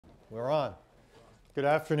We're on. Good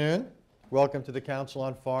afternoon. Welcome to the Council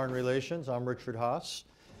on Foreign Relations. I'm Richard Haass,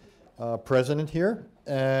 President here.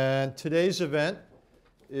 And today's event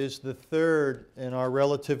is the third in our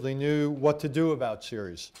relatively new What to Do About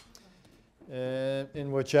series, in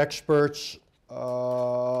which experts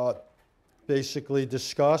basically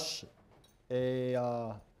discuss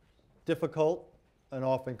a difficult and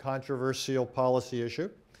often controversial policy issue,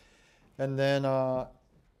 and then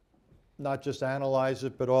not just analyze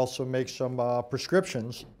it, but also make some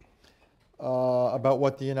prescriptions about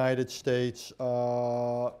what the United States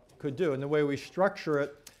could do. And the way we structure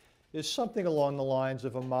it is something along the lines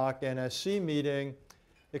of a mock NSC meeting,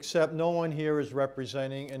 except no one here is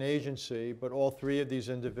representing an agency, but all three of these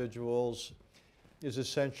individuals is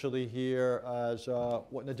essentially here as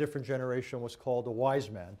what in a different generation was called a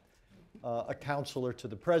wise man, a counselor to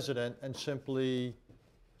the president, and simply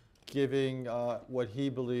giving what he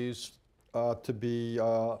believes to be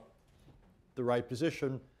the right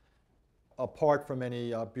position, apart from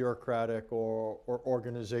any bureaucratic or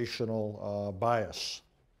organizational bias.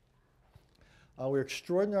 We're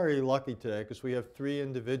extraordinarily lucky today because we have three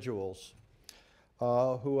individuals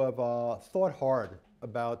who have thought hard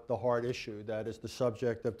about the hard issue that is the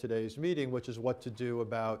subject of today's meeting, which is what to do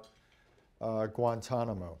about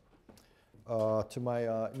Guantanamo. To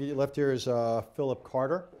my immediate left here is Phillip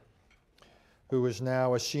Carter, who is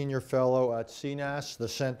now a senior fellow at CNAS, the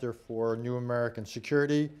Center for New American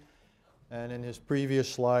Security, and in his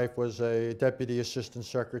previous life was a Deputy Assistant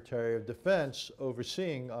Secretary of Defense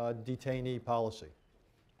overseeing detainee policy.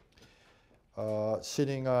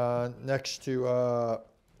 Sitting next to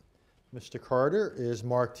Mr. Carter is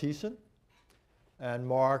Marc Thiessen, and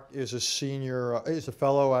Marc is a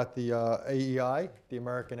fellow at the AEI, the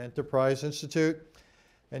American Enterprise Institute,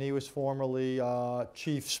 and he was formerly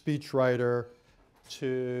Chief Speechwriter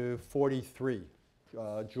to 43,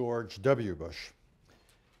 George W. Bush.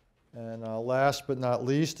 And last but not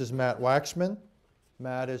least is Matt Waxman.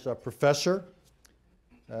 Matt is a professor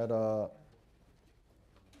at a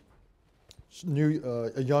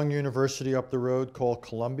young university up the road called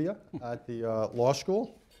Columbia at the law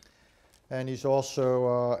school. And he's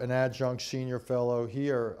also an adjunct senior fellow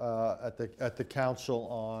here at the Council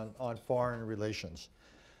on Foreign Relations.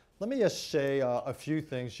 Let me just say a few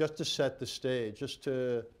things just to set the stage, just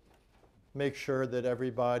to make sure that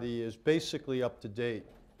everybody is basically up to date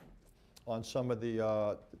on some of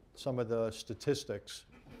the statistics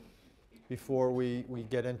before we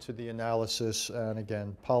get into the analysis and,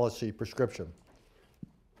 again, policy prescription.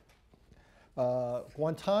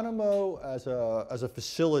 Guantanamo as a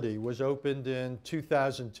facility was opened in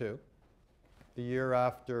 2002, the year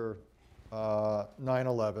after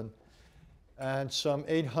 9/11. And some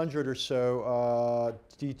 800 or so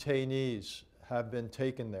detainees have been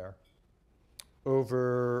taken there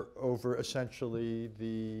over essentially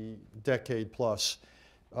the decade plus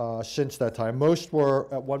since that time. Most were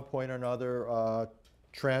at one point or another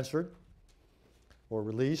transferred or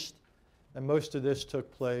released, and most of this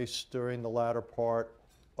took place during the latter part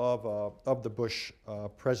of the Bush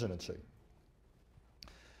presidency.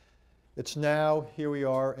 It's now, here we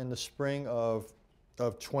are in the spring of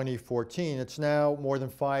 2014. It's now more than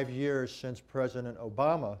 5 years since President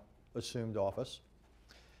Obama assumed office,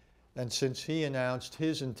 and since he announced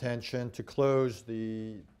his intention to close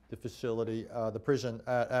the facility, the prison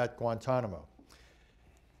at Guantanamo.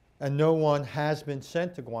 And no one has been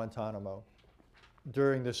sent to Guantanamo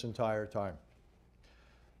during this entire time.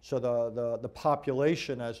 So the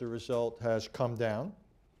population, as a result, has come down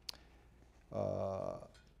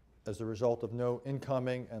as a result of no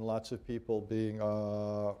incoming and lots of people being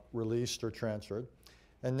released or transferred.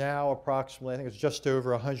 And now approximately, I think it's just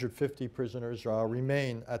over 150 prisoners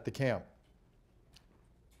remain at the camp.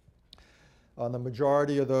 The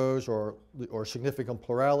majority of those, or significant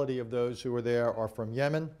plurality of those who are there, are from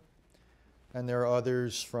Yemen, and there are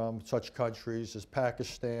others from such countries as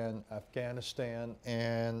Pakistan, Afghanistan,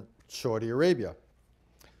 and Saudi Arabia.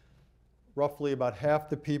 Roughly about half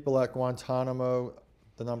the people at Guantanamo,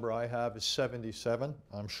 the number I have is 77.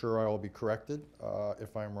 I'm sure I will be corrected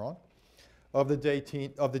if I'm wrong. Of the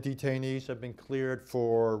detainees have been cleared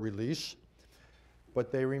for release,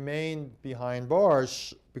 but they remain behind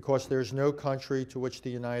bars because there's no country to which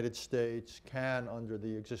the United States can, under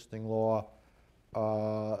the existing law,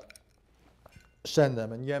 send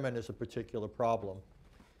them. And Yemen is a particular problem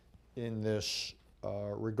in this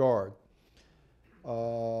regard.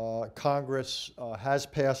 Congress has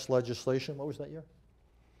passed legislation. What was that year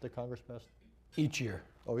that Congress passed? Each year.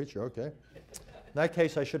 Oh, each year, okay. In that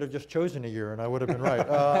case, I should have just chosen a year and I would have been right.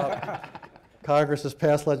 Congress has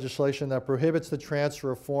passed legislation that prohibits the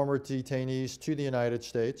transfer of former detainees to the United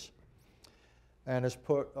States and has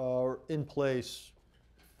put in place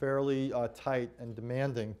fairly tight and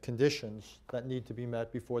demanding conditions that need to be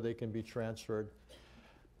met before they can be transferred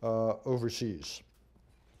overseas.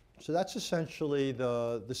 So that's essentially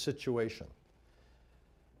the situation.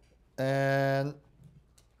 And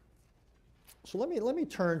so let me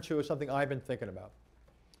turn to something I've been thinking about.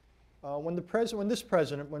 When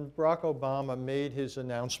Barack Obama made his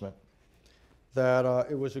announcement that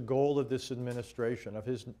it was a goal of this administration, of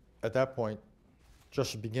his, at that point,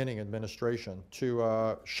 just beginning administration,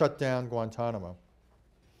 to shut down Guantanamo,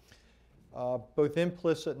 both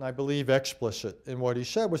implicit and I believe explicit in what he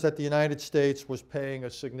said was that the United States was paying a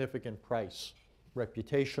significant price,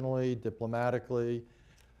 reputationally, diplomatically,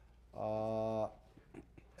 and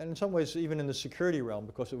in some ways even in the security realm,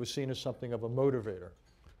 because it was seen as something of a motivator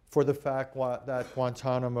for the fact that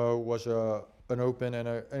Guantanamo was an open and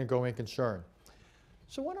a going concern.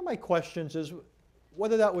 So one of my questions is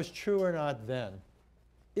whether that was true or not then.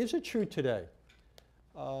 Is it true today?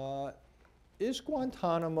 Is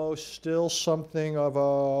Guantanamo still something of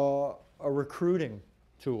a recruiting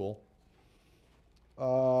tool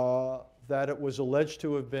that it was alleged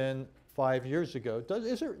to have been 5 years ago?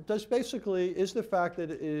 Is the fact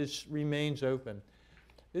that it remains open,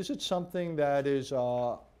 is it something that is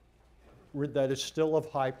still of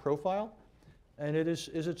high profile? And is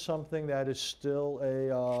it something that is still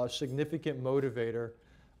a significant motivator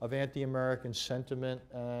of anti-American sentiment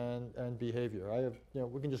and behavior?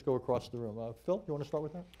 We can just go across the room. Phil, you want to start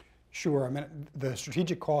with that? Sure. I mean, the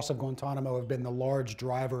strategic costs of Guantanamo have been the large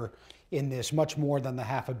driver in this, much more than the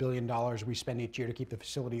 $500 million we spend each year to keep the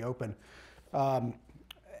facility open.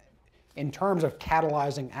 In terms of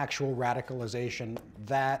catalyzing actual radicalization,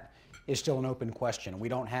 that is still an open question. We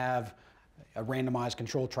don't have a randomized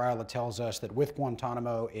controlled trial that tells us that with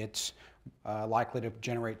Guantanamo it's likely to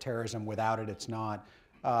generate terrorism. Without it, it's not.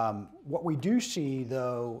 What we do see,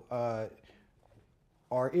 though,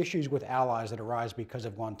 are issues with allies that arise because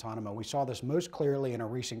of Guantanamo. We saw this most clearly in a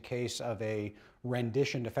recent case of a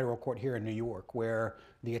rendition to federal court here in New York, where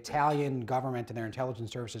the Italian government and their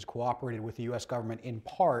intelligence services cooperated with the U.S. government in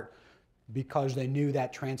part because they knew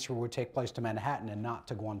that transfer would take place to Manhattan and not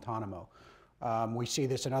to Guantanamo. We see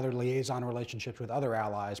this in other liaison relationships with other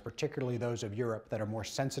allies, particularly those of Europe that are more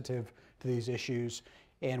sensitive to these issues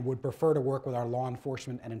and would prefer to work with our law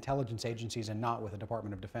enforcement and intelligence agencies and not with the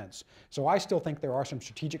Department of Defense. So I still think there are some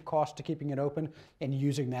strategic costs to keeping it open and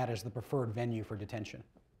using that as the preferred venue for detention.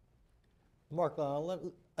 Mark, let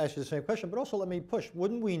me ask you the same question, but also let me push.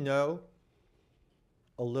 Wouldn't we know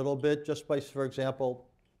a little bit just by, for example,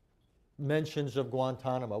 mentions of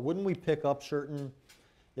Guantanamo? Wouldn't we pick up certain,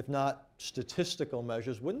 if not statistical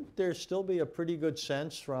measures? Wouldn't there still be a pretty good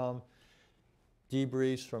sense from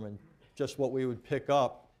debriefs, from just what we would pick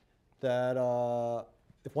up, that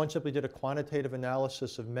if one simply did a quantitative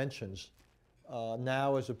analysis of mentions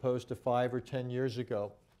now as opposed to 5 or 10 years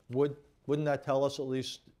ago, wouldn't that tell us at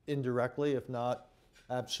least indirectly, if not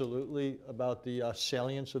absolutely, about the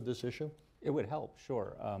salience of this issue? It would help,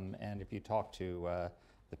 sure. And if you talk to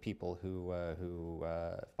the people who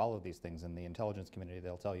follow these things in the intelligence community,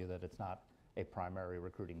 they'll tell you that it's not a primary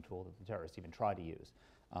recruiting tool that the terrorists even try to use.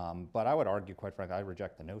 But I would argue, quite frankly, I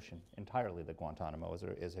reject the notion entirely that Guantanamo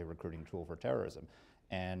is a recruiting tool for terrorism.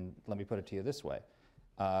 And let me put it to you this way.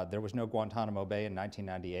 There was no Guantanamo Bay in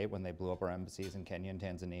 1998 when they blew up our embassies in Kenya and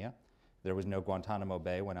Tanzania. There was no Guantanamo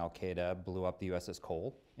Bay when Al-Qaeda blew up the USS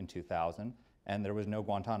Cole in 2000. And there was no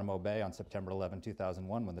Guantanamo Bay on September 11,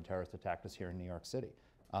 2001 when the terrorists attacked us here in New York City.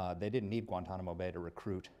 They didn't need Guantanamo Bay to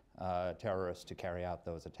recruit terrorists to carry out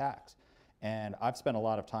those attacks. And I've spent a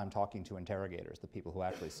lot of time talking to interrogators, the people who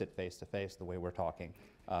actually sit face to face the way we're talking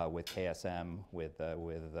with KSM,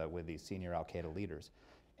 with these senior Al-Qaeda leaders.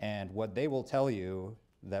 And what they will tell you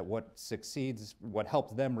that what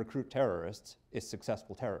helps them recruit terrorists is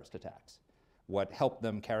successful terrorist attacks. What helped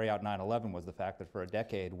them carry out 9/11 was the fact that for a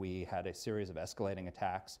decade we had a series of escalating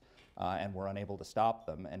attacks and were unable to stop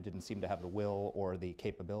them and didn't seem to have the will or the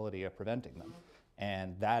capability of preventing them.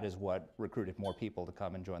 And that is what recruited more people to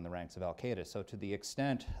come and join the ranks of Al-Qaeda. So to the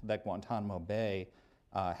extent that Guantanamo Bay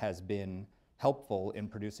has been helpful in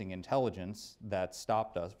producing intelligence that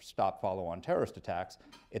stopped follow-on terrorist attacks,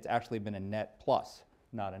 it's actually been a net plus,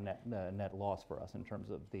 not a net loss for us in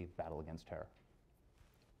terms of the battle against terror.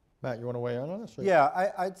 Matt, you want to weigh in on this? Or?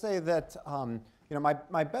 Yeah, I'd say that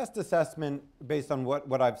my best assessment based on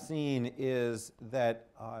what I've seen is that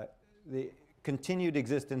the continued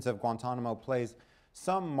existence of Guantanamo plays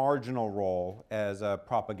some marginal role as a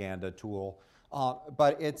propaganda tool,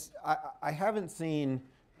 but I haven't seen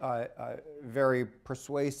very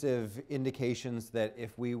persuasive indications that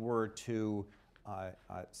if we were to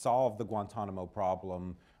solve the Guantanamo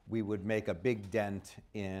problem, we would make a big dent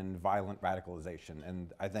in violent radicalization.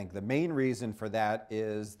 And I think the main reason for that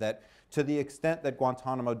is that to the extent that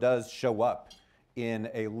Guantanamo does show up in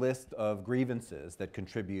a list of grievances that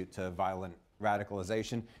contribute to violent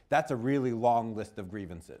radicalization, that's a really long list of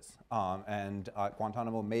grievances.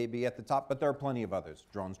 Guantanamo may be at the top, but there are plenty of others: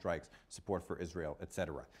 drone strikes, support for Israel,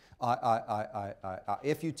 etc.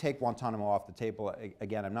 If you take Guantanamo off the table,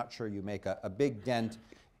 again, I'm not sure you make a big dent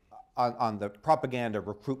on the propaganda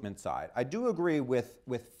recruitment side. I do agree with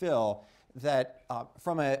Phil that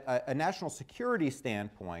from a national security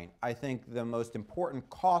standpoint, I think the most important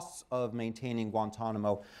costs of maintaining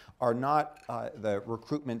Guantanamo are not the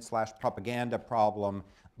recruitment / propaganda problem,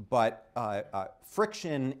 but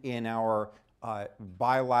friction in our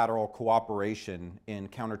bilateral cooperation in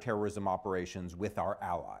counterterrorism operations with our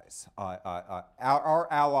allies. Our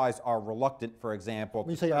allies are reluctant, for example.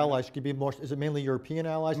 When you say allies, could you be more, is it mainly European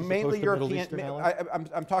allies as Mainly opposed to Middle European. Eastern allies?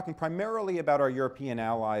 I'm talking primarily about our European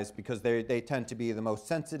allies because they tend to be the most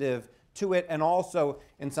sensitive to it, and also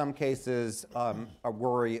in some cases a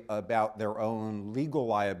worry about their own legal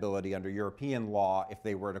liability under European law if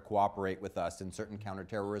they were to cooperate with us in certain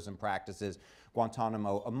counterterrorism practices,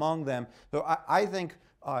 Guantanamo among them. So I think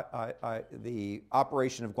the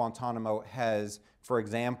operation of Guantanamo has, for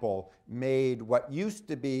example, made what used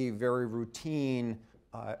to be very routine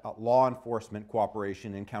law enforcement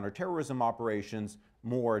cooperation in counterterrorism operations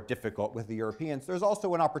more difficult with the Europeans. There's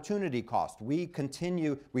also an opportunity cost. We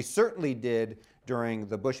certainly did during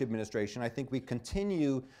the Bush administration. I think we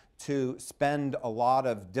continue to spend a lot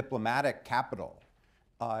of diplomatic capital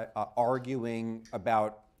arguing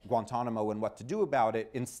about Guantanamo and what to do about it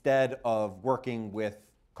instead of working with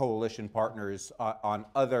coalition partners on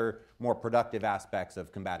other more productive aspects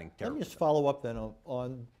of combating terrorism. Let me just follow up then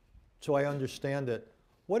on so I understand it.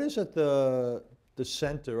 What is at the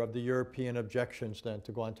center of the European objections then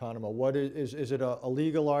to Guantanamo? What is it a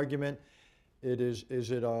legal argument? Is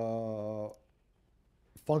it a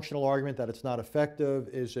functional argument that it's not effective?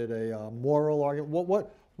 Is it a moral argument?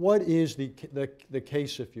 What is the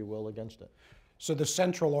case, if you will, against it? So the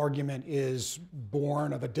central argument is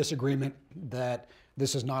born of a disagreement that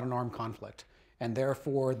this is not an armed conflict, and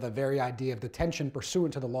therefore the very idea of detention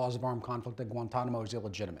pursuant to the laws of armed conflict at Guantanamo is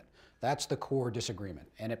illegitimate. That's the core disagreement,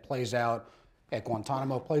 and it plays out at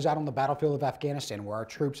Guantanamo, plays out on the battlefield of Afghanistan, where our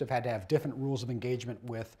troops have had to have different rules of engagement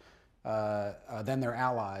with than their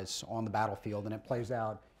allies on the battlefield, and it plays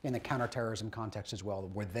out in the counterterrorism context as well,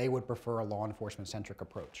 where they would prefer a law enforcement-centric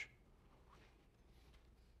approach.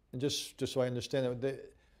 And just so I understand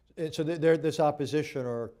it, so this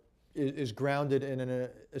opposition is grounded in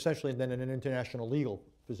essentially then in an international legal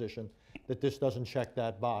position that this doesn't check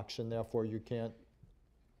that box, and therefore you can't.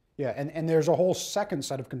 Yeah, and there's a whole second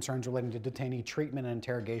set of concerns relating to detainee treatment and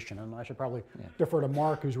interrogation, and I should probably defer to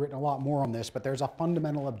Marc, who's written a lot more on this, but there's a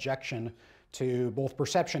fundamental objection to both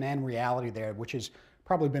perception and reality there, which has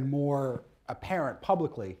probably been more apparent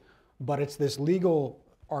publicly, but it's this legal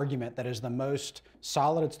argument that is the most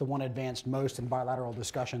solid. It's the one advanced most in bilateral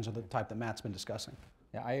discussions of the type that Matt's been discussing.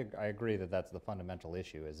 Yeah, I agree that that's the fundamental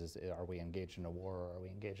issue is are we engaged in a war or are we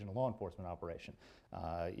engaged in a law enforcement operation?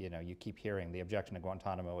 You keep hearing the objection to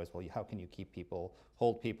Guantanamo is, well, how can you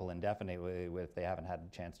hold people indefinitely if they haven't had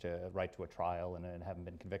a chance to write to a trial and haven't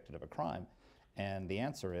been convicted of a crime? And the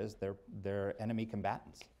answer is they're enemy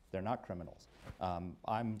combatants. They're not criminals.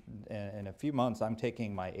 In a few months, I'm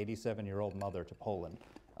taking my 87-year-old mother to Poland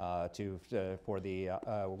for the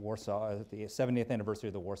the 70th anniversary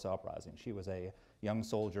of the Warsaw Uprising. She was a young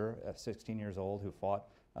soldier, 16 years old, who fought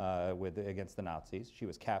against the Nazis. She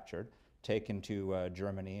was captured, taken to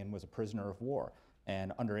Germany, and was a prisoner of war.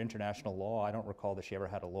 And under international law, I don't recall that she ever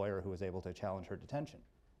had a lawyer who was able to challenge her detention.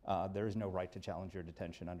 There is no right to challenge your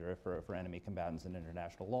detention for enemy combatants in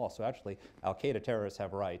international law. So actually, al-Qaeda terrorists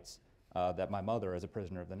have rights that my mother, as a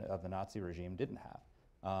prisoner of the Nazi regime, didn't have.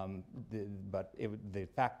 But the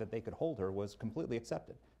fact that they could hold her was completely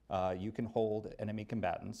accepted. You can hold enemy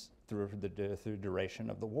combatants through the duration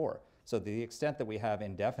of the war. So to the extent that we have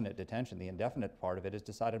indefinite detention, the indefinite part of it is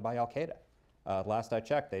decided by Al-Qaeda. Last I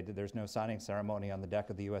checked, there's no signing ceremony on the deck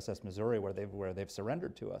of the USS Missouri where they've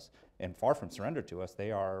surrendered to us. And far from surrendered to us,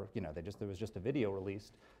 they are, there was just a video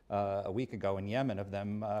released a week ago in Yemen of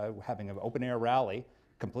them having an open air rally,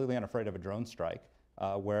 completely unafraid of a drone strike,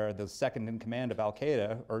 where the second in command of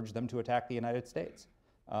Al-Qaeda urged them to attack the United States.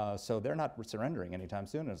 So they're not surrendering anytime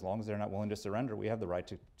soon. As long as they're not willing to surrender, we have the right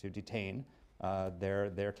to detain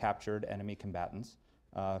their captured enemy combatants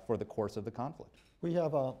for the course of the conflict. We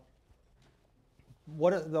have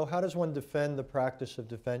Though, how does one defend the practice of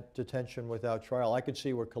detention without trial? I could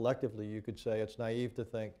see where collectively you could say it's naive to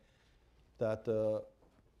think that the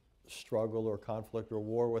struggle or conflict or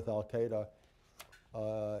war with Al-Qaeda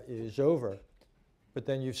is over. But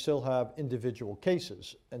then you still have individual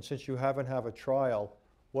cases. And since you haven't had a trial,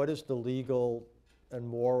 what is the legal and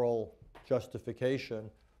moral justification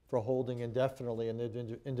for holding indefinitely an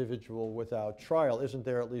individual without trial? Isn't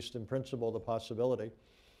there, at least in principle, the possibility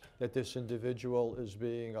that this individual is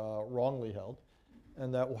being wrongly held?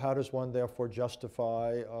 And that how does one therefore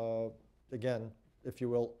justify, again, if you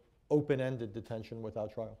will, open-ended detention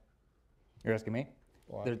without trial? You're asking me?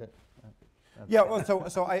 Well, Yeah, well,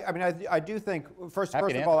 so I mean, I do think first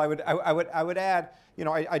of all, I would add, you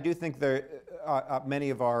know, I do think there many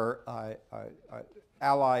of our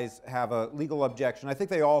allies have a legal objection. I think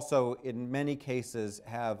they also, in many cases,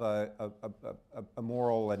 have a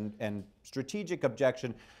moral and strategic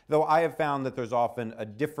objection. Though I have found that there's often a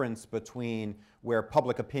difference between where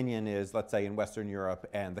public opinion is, let's say in Western Europe,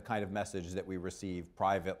 and the kind of message that we receive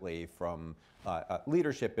privately from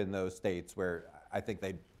leadership in those states, where I think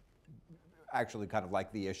they actually kind of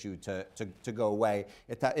like the issue to go away.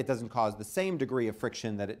 It doesn't cause the same degree of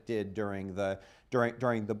friction that it did during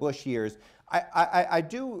the Bush years. I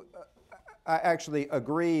actually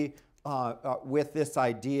agree with this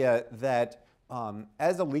idea that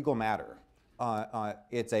as a legal matter,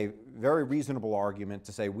 it's a very reasonable argument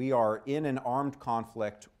to say we are in an armed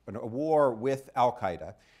conflict, a war with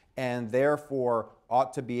Al-Qaeda, and therefore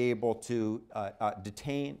ought to be able to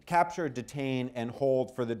capture, detain, and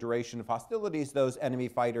hold for the duration of hostilities those enemy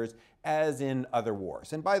fighters as in other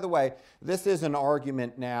wars. And by the way, this is an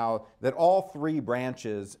argument now that all three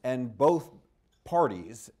branches and both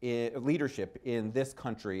parties, leadership in this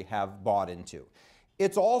country, have bought into.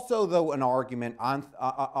 It's also, though, an argument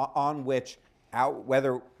on which,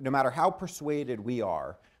 no matter how persuaded we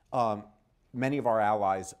are, many of our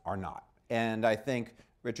allies are not. And I think,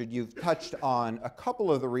 Richard, you've touched on a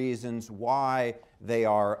couple of the reasons why they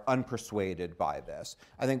are unpersuaded by this.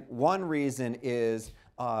 I think one reason is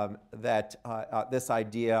that this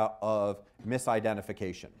idea of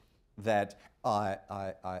misidentification, that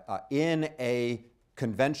in a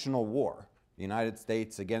conventional war, the United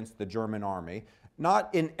States against the German army,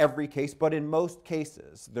 not in every case, but in most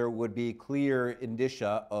cases, there would be clear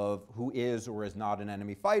indicia of who is or is not an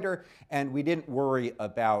enemy fighter, and we didn't worry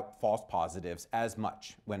about false positives as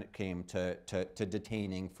much when it came to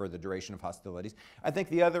detaining for the duration of hostilities. I think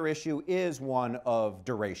the other issue is one of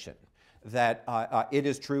duration. That it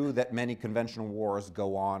is true that many conventional wars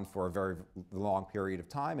go on for a very long period of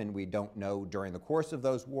time, and we don't know during the course of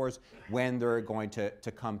those wars when they're going to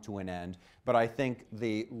come to an end. But I think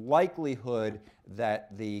the likelihood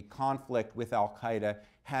that the conflict with Al-Qaeda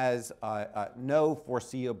has no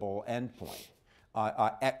foreseeable endpoint,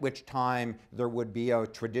 at which time there would be a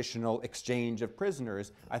traditional exchange of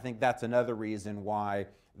prisoners, I think that's another reason why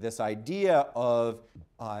this idea of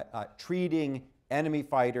treating enemy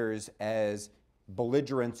fighters as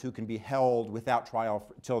belligerents who can be held without trial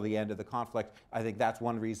till the end of the conflict, I think that's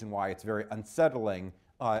one reason why it's very unsettling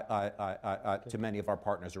to many of our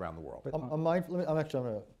partners around the world. I'm going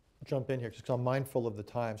to jump in here because I'm mindful of the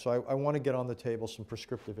time. So I want to get on the table some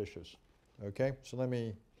prescriptive issues. Okay? So let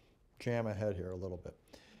me jam ahead here a little bit.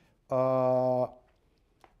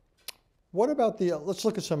 What about let's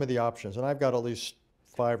look at some of the options. And I've got at least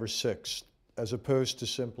 5 or 6, as opposed to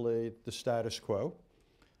simply the status quo,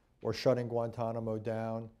 or shutting Guantanamo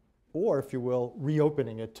down, or, if you will,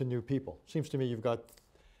 reopening it to new people. Seems to me you've got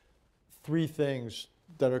 3 things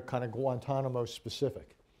that are kind of Guantanamo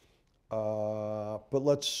specific.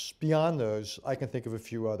 But beyond those, I can think of a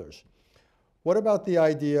few others. What about the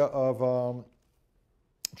idea of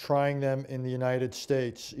trying them in the United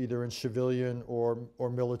States, either in civilian or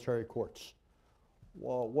military courts?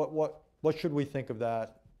 Well, what should we think of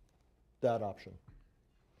that option?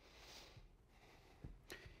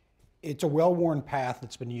 It's a well-worn path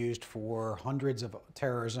that's been used for hundreds of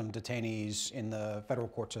terrorism detainees in the federal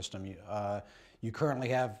court system. You currently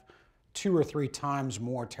have 2 or 3 times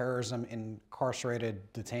more terrorism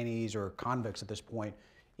incarcerated detainees or convicts at this point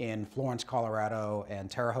in Florence, Colorado, and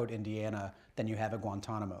Terre Haute, Indiana, than you have at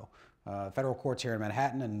Guantanamo. Federal courts here in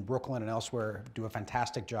Manhattan and Brooklyn and elsewhere do a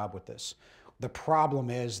fantastic job with this. The problem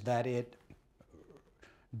is that it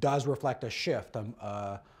does reflect a shift,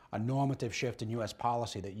 a normative shift in U.S.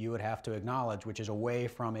 policy that you would have to acknowledge, which is away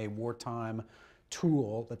from a wartime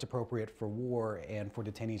tool that's appropriate for war and for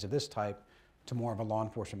detainees of this type to more of a law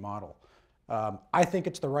enforcement model. I think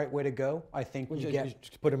it's the right way to go. I think you get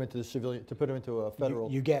to put them into the civilian, to put them into a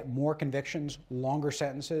federal. you get more convictions, longer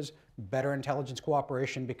sentences, better intelligence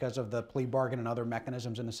cooperation because of the plea bargain and other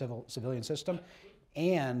mechanisms in the civilian system,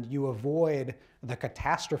 and you avoid the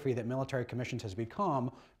catastrophe that military commissions has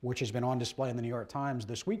become, which has been on display in the New York Times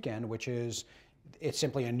this weekend, which is it's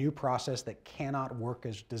simply a new process that cannot work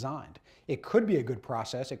as designed. It could be a good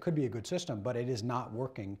process, it could be a good system, but it is not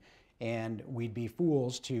working. And we'd be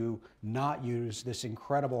fools to not use this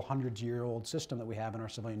incredible hundreds-year-old system that we have in our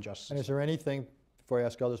civilian justice. And is there anything, before I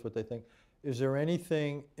ask others what they think, is there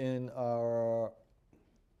anything in our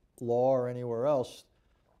law or anywhere else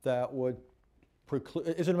that would preclude,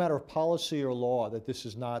 is it a matter of policy or law that this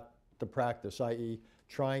is not the practice, i.e.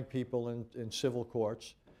 trying people in civil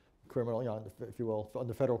courts, criminal, if you will, on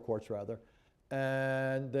the federal courts rather,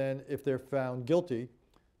 and then if they're found guilty,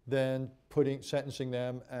 then sentencing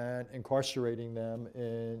them and incarcerating them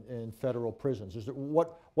in federal prisons? Is there,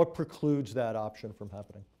 what precludes that option from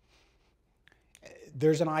happening?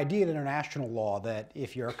 There's an idea in international law that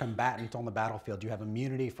if you're a combatant on the battlefield, you have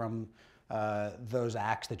immunity from those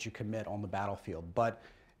acts that you commit on the battlefield. But,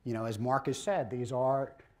 as Marc has said, these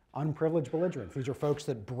are unprivileged belligerents. These are folks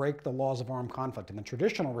that break the laws of armed conflict. And the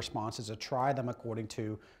traditional response is to try them according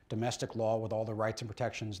to domestic law with all the rights and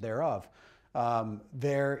protections thereof.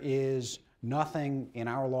 There is nothing in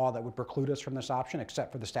our law that would preclude us from this option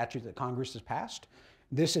except for the statute that Congress has passed.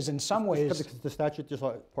 This is in some ways... The statute,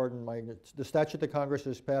 the statute that Congress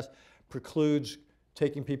has passed precludes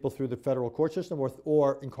taking people through the federal court system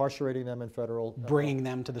or incarcerating them in federal... bringing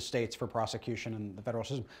them to the states for prosecution in the federal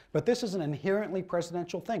system. But this is an inherently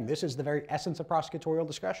presidential thing. This is the very essence of prosecutorial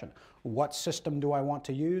discretion. What system do I want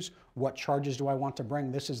to use? What charges do I want to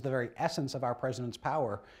bring? This is the very essence of our president's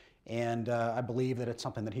power. And I believe that it's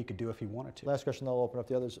something that he could do if he wanted to. Last question, I'll open up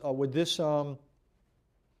the others. Would this,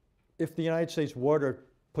 if the United States were to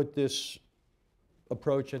put this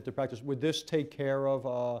approach into practice, would this take care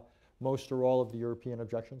of most or all of the European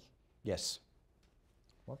objections? Yes.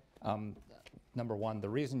 Number one, the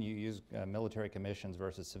reason you use military commissions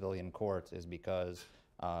versus civilian courts is because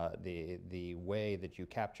the way that you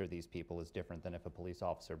capture these people is different than if a police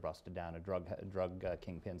officer busted down a drug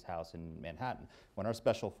kingpin's house in Manhattan. When our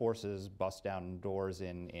special forces bust down doors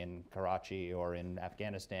in Karachi or in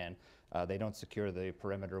Afghanistan, they don't secure the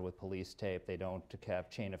perimeter with police tape. They don't have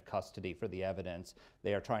chain of custody for the evidence.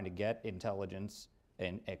 They are trying to get intelligence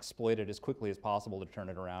and exploit it as quickly as possible to turn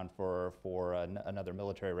it around for another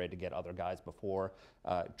military raid to get other guys before,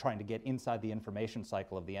 trying to get inside the information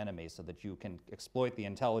cycle of the enemy so that you can exploit the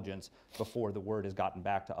intelligence before the word has gotten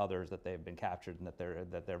back to others that they've been captured and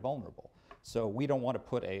that they're vulnerable. So we don't want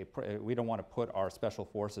to put our special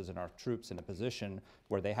forces and our troops in a position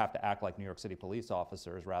where they have to act like New York City police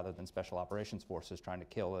officers rather than special operations forces trying to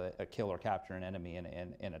kill or capture an enemy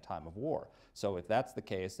in a time of war. So if that's the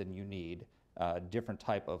case, then you need different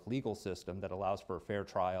type of legal system that allows for fair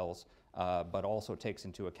trials, but also takes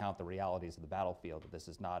into account the realities of the battlefield. This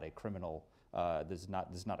is not a criminal. This is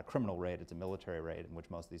not a criminal raid. It's a military raid in which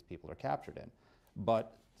most of these people are captured in.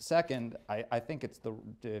 But second, I think it's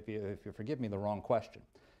if you forgive me, the wrong question,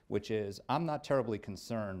 which is I'm not terribly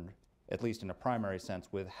concerned, at least in a primary sense,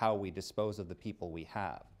 with how we dispose of the people we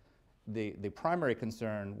have. The primary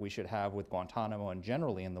concern we should have with Guantanamo and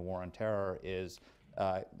generally in the war on terror is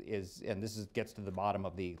and this gets to the bottom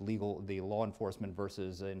of the law enforcement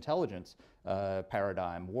versus intelligence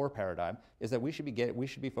war paradigm, is that we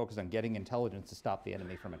should be focused on getting intelligence to stop the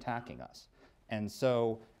enemy from attacking us. And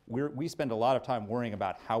so we spend a lot of time worrying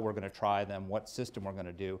about how we're going to try them, what system we're going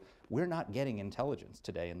to do. We're not getting intelligence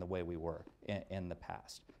today in the way we were in the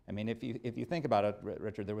past. I mean, if you think about it,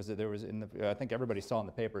 Richard, I think everybody saw in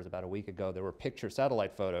the papers about a week ago, there were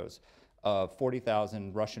satellite photos of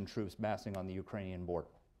 40,000 Russian troops massing on the Ukrainian border.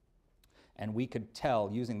 And we could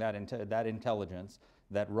tell, using that intelligence,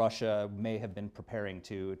 that Russia may have been preparing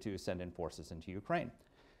to send in forces into Ukraine.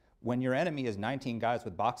 When your enemy is 19 guys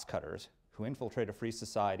with box cutters who infiltrate a free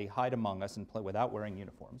society, hide among us and play without wearing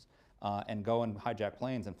uniforms, and go and hijack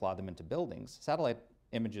planes and fly them into buildings, satellite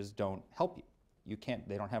images don't help you.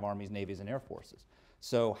 They don't have armies, navies, and air forces.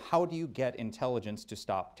 So how do you get intelligence to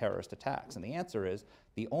stop terrorist attacks? And the answer is,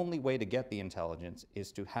 the only way to get the intelligence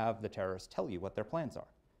is to have the terrorists tell you what their plans are.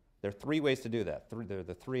 There are three ways to do that. They're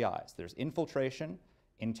the three I's. There's infiltration,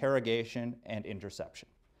 interrogation, and interception.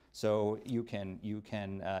 So you can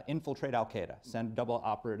infiltrate Al-Qaeda, send double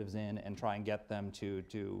operatives in and try and get them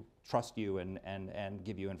to trust you and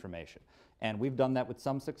give you information. And we've done that with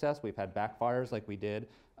some success. We've had backfires like we did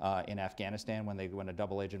in Afghanistan when a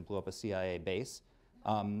double agent blew up a CIA base.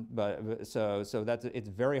 So it's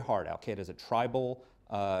very hard. Al-Qaeda is a tribal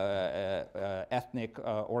ethnic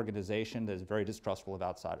organization that is very distrustful of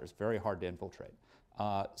outsiders, very hard to infiltrate.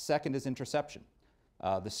 Second is interception.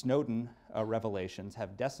 The Snowden revelations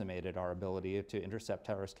have decimated our ability to intercept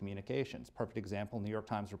terrorist communications. Perfect example, New York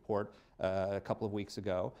Times report a couple of weeks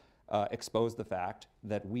ago exposed the fact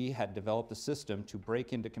that we had developed a system to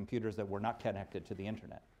break into computers that were not connected to the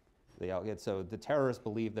internet. So the terrorists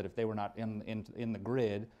believed that if they were not in the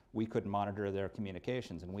grid, we couldn't monitor their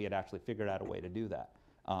communications, and we had actually figured out a way to do that.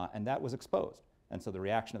 And that was exposed. And so the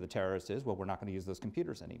reaction of the terrorists is, well, we're not going to use those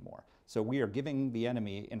computers anymore. So we are giving the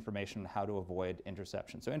enemy information on how to avoid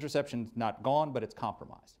interception. So interception's not gone, but it's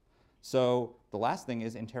compromised. So the last thing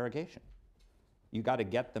is interrogation. You got to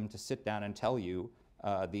get them to sit down and tell you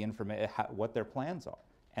what their plans are.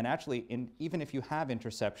 And actually, even if you have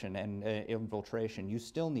interception and infiltration, you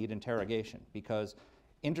still need interrogation, because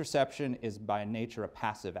interception is by nature a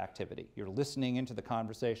passive activity. You're listening into the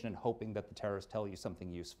conversation and hoping that the terrorists tell you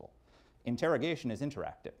something useful. Interrogation is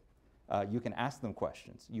interactive. You can ask them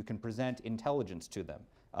questions. You can present intelligence to them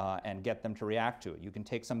and get them to react to it. You can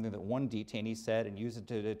take something that one detainee said and use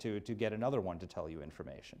it to get another one to tell you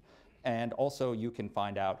information. And also you can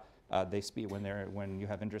find out when you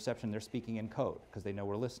have interception, they're speaking in code because they know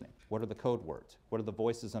we're listening. What are the code words? What are the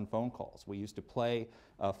voices on phone calls? We used to play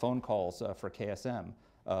phone calls for KSM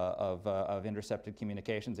of intercepted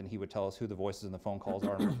communications, and he would tell us who the voices in the phone calls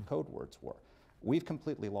are and what the code words were. We've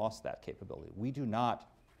completely lost that capability. We do not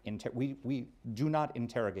interrogate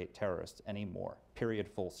terrorists anymore, period,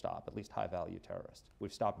 full stop, at least high-value terrorists.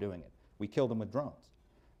 We've stopped doing it. We kill them with drones,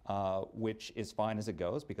 which is fine as it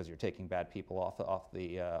goes because you're taking bad people off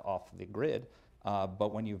the grid.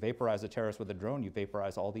 But when you vaporize a terrorist with a drone, you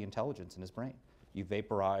vaporize all the intelligence in his brain. You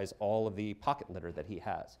vaporize all of the pocket litter that he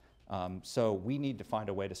has. So we need to find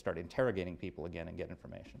a way to start interrogating people again and get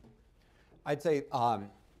information. I'd say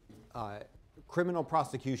criminal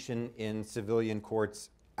prosecution in civilian courts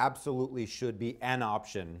absolutely should be an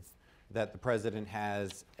option that the president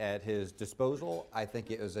has at his disposal. I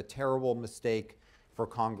think it was a terrible mistake for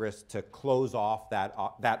Congress to close off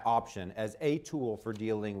that option as a tool for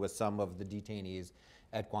dealing with some of the detainees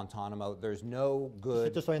at Guantanamo. There's no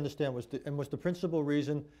good... Just so I understand, was the principal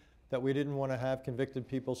reason that we didn't want to have convicted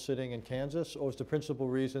people sitting in Kansas, or was the principal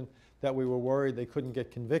reason that we were worried they couldn't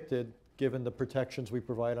get convicted given the protections we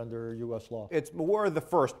provide under U.S. law? It's more the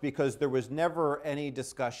first, because there was never any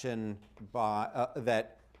discussion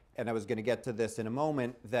that, and I was going to get to this in a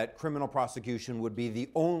moment, that criminal prosecution would be the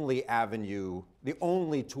only avenue, the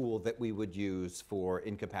only tool that we would use for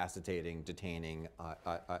incapacitating, detaining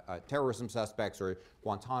terrorism suspects or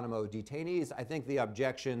Guantanamo detainees. I think the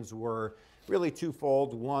objections were really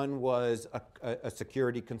twofold. One was a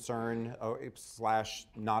security concern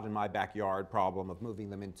 / not in my backyard problem of moving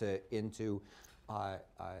them into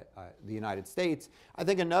the United States. I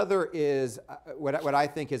think another is what I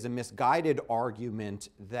think is a misguided argument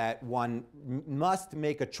that one must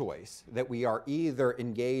make a choice, that we are either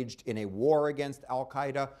engaged in a war against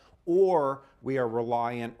al-Qaeda or we are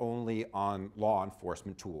reliant only on law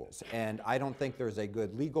enforcement tools. And I don't think there's a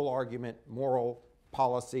good legal argument, moral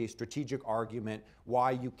policy, strategic argument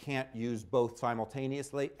why you can't use both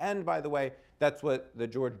simultaneously. And by the way, that's what the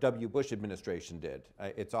George W. Bush administration did.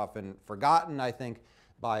 It's often forgotten, I think,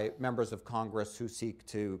 by members of Congress who seek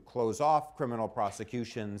to close off criminal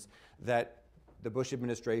prosecutions, that the Bush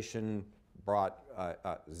administration brought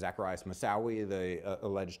Zacarias Moussaoui, the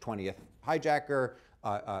alleged 20th hijacker,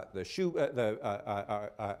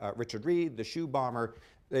 Richard Reed, the shoe bomber.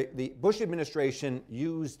 The Bush administration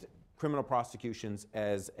used criminal prosecutions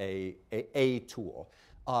as a tool.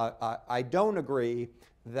 I don't agree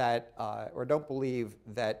that, or don't believe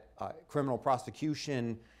that criminal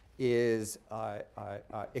prosecution is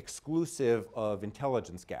exclusive of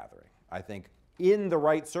intelligence gathering. I think in the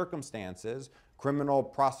right circumstances, criminal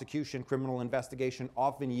prosecution, criminal investigation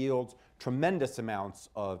often yields tremendous amounts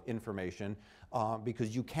of information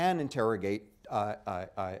because you can interrogate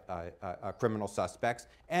criminal suspects,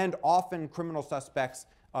 and often criminal suspects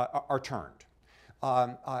are turned.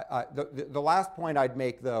 The last point I'd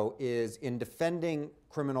make, though, is in defending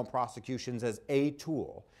criminal prosecutions as a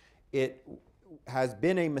tool, it has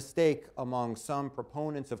been a mistake among some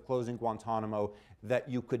proponents of closing Guantanamo that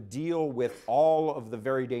you could deal with all of the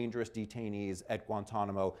very dangerous detainees at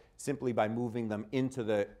Guantanamo simply by moving them into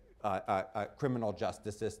the criminal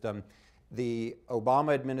justice system. The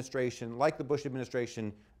Obama administration, like the Bush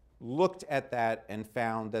administration, looked at that and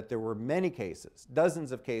found that there were many cases,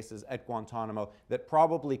 dozens of cases at Guantanamo that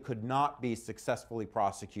probably could not be successfully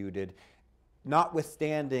prosecuted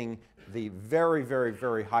notwithstanding the very, very,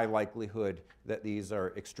 very high likelihood that these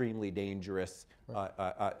are extremely dangerous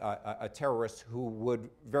terrorists who would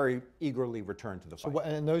very eagerly return to the fight. So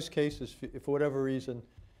in those cases, if for whatever reason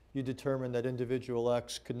you determine that individual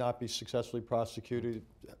X could not be successfully prosecuted,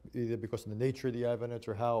 either because of the nature of the evidence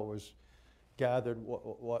or how it was gathered,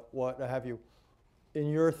 what have you, in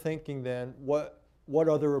your thinking then, what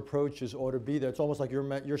other approaches ought to be there? It's almost like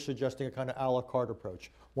you're suggesting a kind of a la carte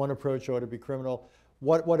approach. One approach ought to be criminal.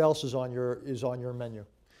 What else is on your menu?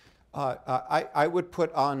 I would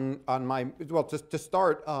put on my, well, to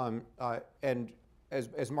start, and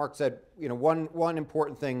as Marc said, one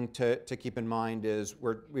important thing to keep in mind is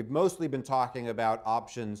we've mostly been talking about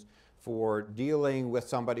options for dealing with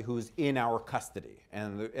somebody who's in our custody,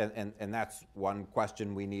 and that's one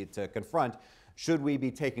question we need to confront. Should we be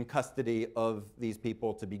taking custody of these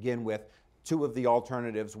people to begin with? Two of the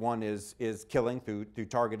alternatives: one is killing through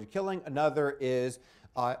targeted killing. Another is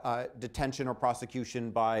detention or prosecution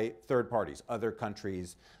by third parties, other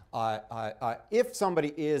countries. If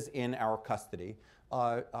somebody is in our custody,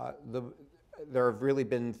 there have really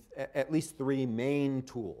been at least three main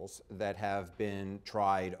tools that have been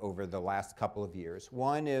tried over the last couple of years.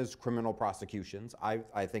 One is criminal prosecutions.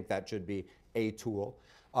 I think that should be a tool.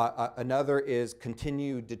 Another is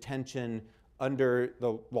continued detention under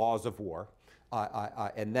the laws of war.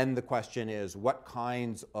 And then the question is, what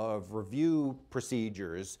kinds of review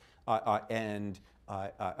procedures and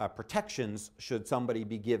protections should somebody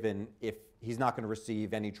be given if he's not going to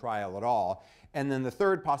receive any trial at all? And then the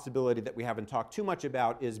third possibility that we haven't talked too much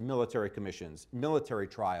about is military commissions, military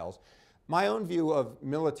trials. My own view of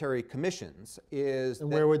military commissions is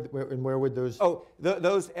where would those? Oh,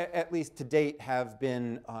 those at least to date have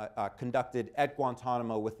been conducted at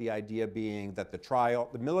Guantanamo, with the idea being that the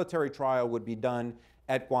military trial would be done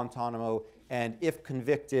at Guantanamo, and if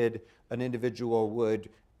convicted, an individual would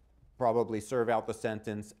probably serve out the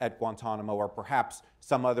sentence at Guantanamo, or perhaps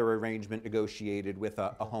some other arrangement negotiated with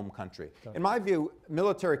a home country. Okay. In my view,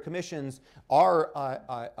 military commissions are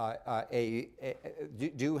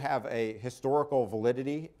do have a historical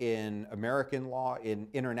validity in American law, in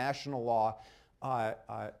international law.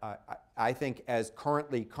 I think as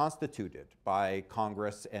currently constituted by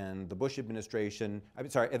Congress and the Bush administration,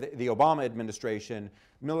 the Obama administration,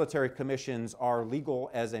 military commissions are legal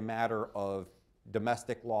as a matter of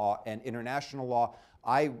domestic law and international law.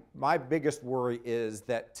 My biggest worry is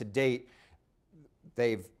that to date,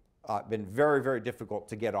 they've been very, very difficult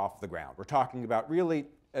to get off the ground. We're talking about really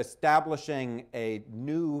establishing a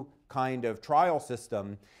new kind of trial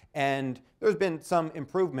system, and there's been some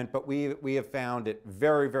improvement, but we have found it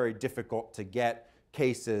very, very difficult to get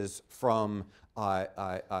cases from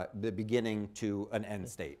the beginning to an end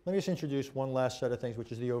state. Let me just introduce one last set of things,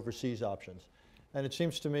 which is the overseas options. And it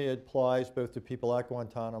seems to me it applies both to people at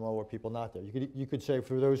Guantanamo or people not there. You could say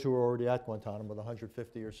for those who are already at Guantanamo, the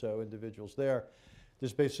 150 or so individuals there,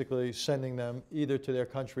 there's basically sending them either to their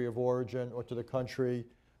country of origin or to the country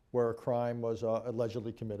where a crime was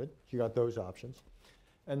allegedly committed. You got those options.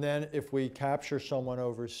 And then if we capture someone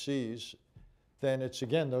overseas, then it's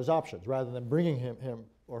again those options. Rather than bringing him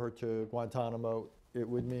or her to Guantanamo, it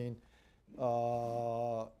would mean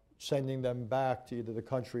sending them back to either the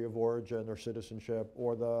country of origin or citizenship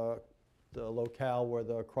or the locale where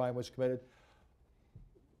the crime was committed.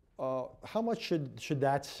 How much should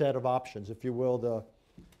that set of options, if you will,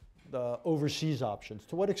 the overseas options,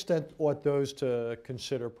 to what extent ought those to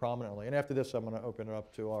consider prominently? And after this, I'm going to open it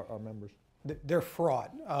up to our members. They're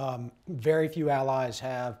fraught. Very few allies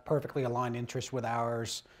have perfectly aligned interests with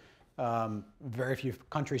ours. Very few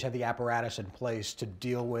countries have the apparatus in place to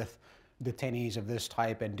deal with detainees of this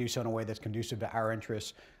type and do so in a way that's conducive to our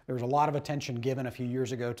interests. There was a lot of attention given a few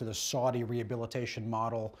years ago to the Saudi rehabilitation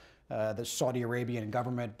model. The Saudi Arabian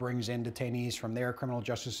government brings in detainees from their criminal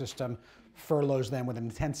justice system, furloughs them with an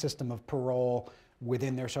intense system of parole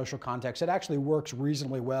within their social context. It actually works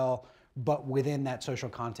reasonably well, but within that social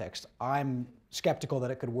context. I'm skeptical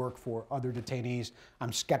that it could work for other detainees.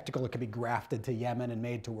 I'm skeptical it could be grafted to Yemen and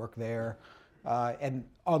made to work there. And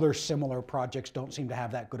other similar projects don't seem to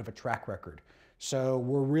have that good of a track record. So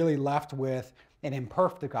we're really left with an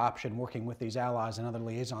imperfect option working with these allies and other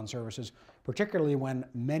liaison services, particularly when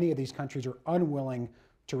many of these countries are unwilling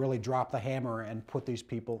to really drop the hammer and put these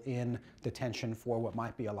people in detention for what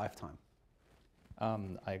might be a lifetime.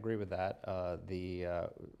 I agree with that.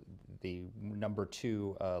 the number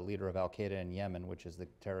 2 leader of Al-Qaeda in Yemen, which is the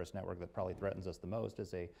terrorist network that probably threatens us the most,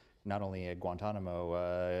 is not only a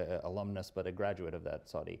Guantanamo alumnus, but a graduate of that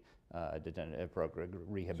Saudi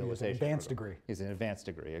rehabilitation. He's an advanced degree. He's an advanced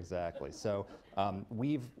degree, exactly. So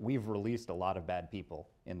we've released a lot of bad people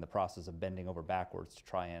in the process of bending over backwards to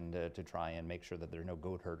try and make sure that there are no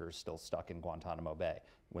goat herders still stuck in Guantanamo Bay.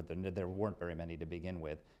 There weren't very many to begin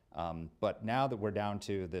with. But now that we're down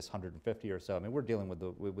to this 150 or so, I mean, we're dealing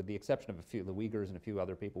with the exception of a few, the Uyghurs and a few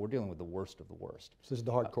other people, we're dealing with the worst of the worst. So this is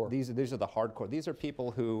the hardcore. These are the hardcore. These are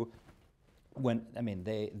people who,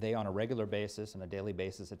 they on a regular basis and a daily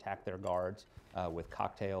basis attack their guards with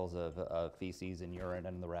cocktails of feces and urine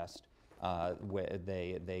and the rest.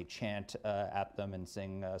 They chant at them and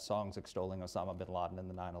sing songs extolling Osama bin Laden in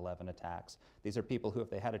the 9/11 attacks. These are people who, if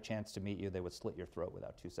they had a chance to meet you, they would slit your throat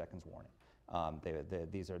without 2 seconds warning.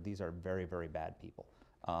 These are very, very bad people.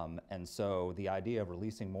 And so the idea of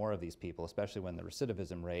releasing more of these people, especially when the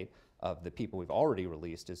recidivism rate of the people we've already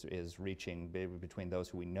released is reaching between those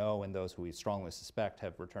who we know and those who we strongly suspect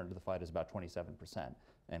have returned to the fight, is about 27%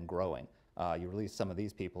 and growing. You release some of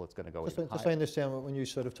these people, it's going to go even higher. Just so I understand, when you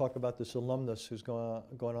sort of talk about this alumnus who's gone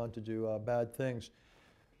on to do bad things,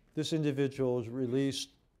 this individual is released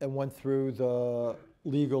and went through the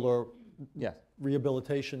legal or Yes.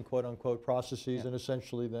 rehabilitation, quote unquote, processes, and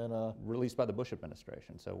essentially then released by the Bush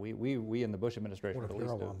administration. So we in the Bush administration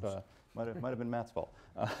released it. Might have been Matt's fault.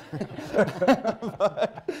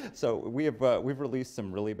 So we've released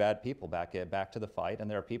some really bad people back to the fight,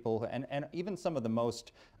 and there are people, and even some of the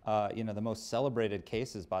most the most celebrated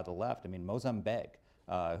cases by the left. I mean, Mozambique,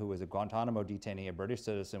 who was a Guantanamo detainee, a British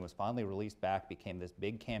citizen, was finally released back, became this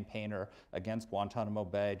big campaigner against Guantanamo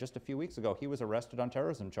Bay. Just a few weeks ago, he was arrested on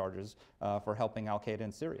terrorism charges for helping Al-Qaeda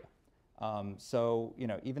in Syria. So,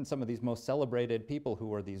 even some of these most celebrated people who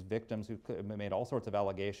were these victims who made all sorts of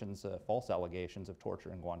allegations, false allegations of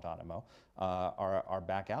torture in Guantanamo, are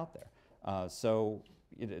back out there. So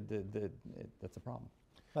that's a problem.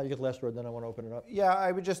 you get the last word, then I want to open it up. Yeah,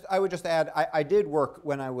 I would just add, I did work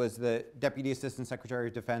when I was the Deputy Assistant Secretary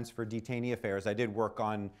of Defense for Detainee Affairs. I did work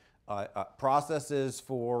on processes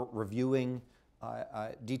for reviewing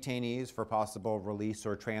detainees for possible release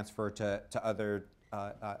or transfer to other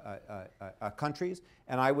countries.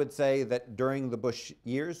 And I would say that during the Bush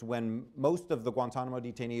years, when most of the Guantanamo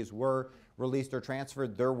detainees were released or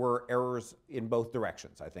transferred, there were errors in both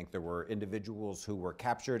directions. I think there were individuals who were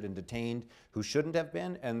captured and detained who shouldn't have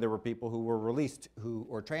been, and there were people who were released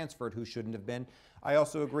or transferred who shouldn't have been. I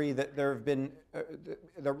also agree that there have been,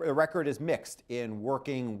 the record is mixed in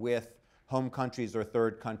working with home countries or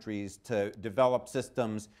third countries to develop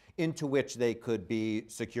systems into which they could be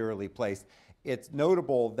securely placed. It's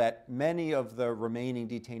notable that many of the remaining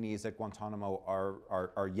detainees at Guantanamo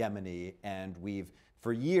are Yemeni, and we've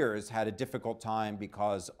for years had a difficult time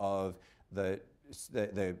because of the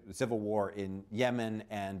civil war in Yemen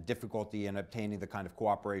and difficulty in obtaining the kind of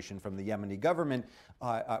cooperation from the Yemeni government.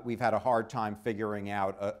 We've had a hard time figuring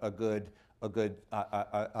out a good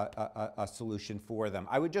solution for them.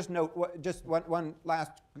 I would just note, just one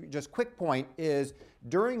last quick point is,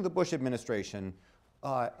 during the Bush administration,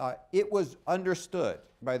 it was understood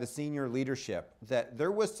by the senior leadership that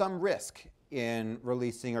there was some risk in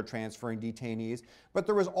releasing or transferring detainees, but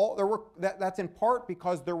that's in part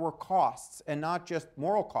because there were costs, and not just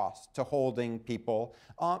moral costs to holding people,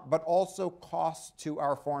 but also costs to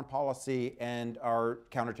our foreign policy and our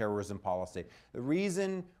counterterrorism policy.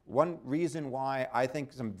 One reason why I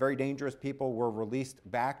think some very dangerous people were released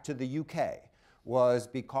back to the UK was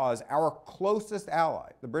because our closest ally,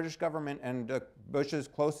 the British government and Bush's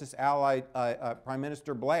closest ally, Prime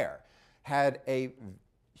Minister Blair, had a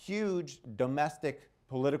huge domestic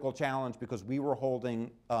political challenge because we were holding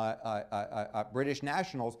British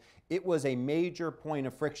nationals. It was a major point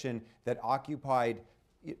of friction that occupied,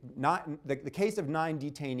 the case of 9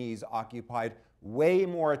 detainees occupied way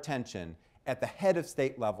more attention at the head of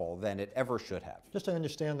state level than it ever should have. Just to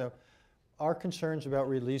understand, though, our concerns about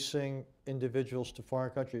releasing individuals to foreign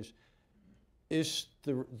countries, is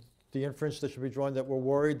the inference that should be drawn that we're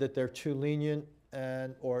worried that they're too lenient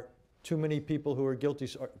or too many people who are guilty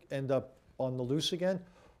end up on the loose again?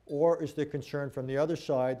 Or is there concern from the other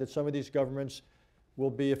side that some of these governments will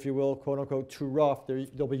be, if you will, quote unquote, too rough?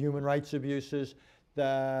 There'll be human rights abuses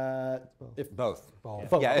that Both.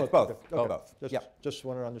 Both. Yeah, it's both. Okay. Both. Just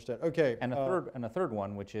want to understand. Okay. And a third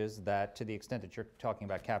one, which is that to the extent that you're talking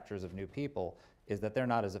about captures of new people, is that they're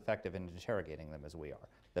not as effective in interrogating them as we are.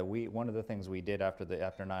 That one of the things we did after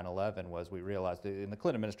 9/11 was we realized that in the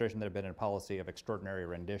Clinton administration there had been a policy of extraordinary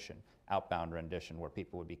rendition, outbound rendition, where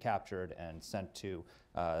people would be captured and sent to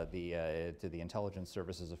the intelligence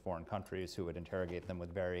services of foreign countries, who would interrogate them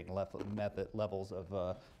with varying levels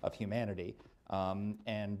of humanity. They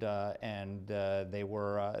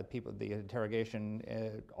were people. The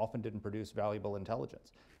interrogation often didn't produce valuable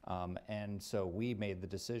intelligence, and so we made the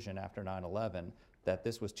decision after 9/11 that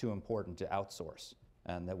this was too important to outsource,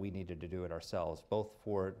 and that we needed to do it ourselves, both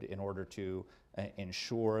in order to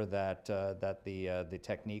ensure that the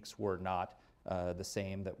techniques were not the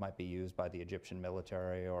same that might be used by the Egyptian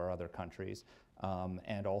military or other countries,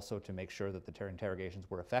 and also to make sure that the interrogations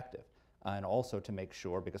were effective. And also to make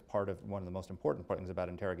sure, because one of the most important things about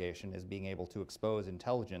interrogation is being able to expose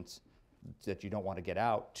intelligence that you don't want to get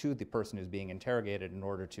out to the person who's being interrogated in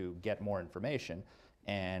order to get more information.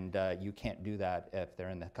 And you can't do that if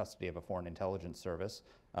they're in the custody of a foreign intelligence service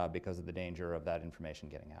because of the danger of that information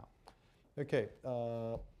getting out. Okay,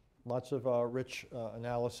 lots of rich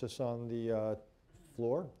analysis on the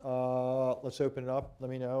floor. Let's open it up.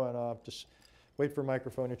 Let me know, and just wait for a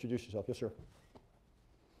microphone. Introduce yourself. Yes, sir.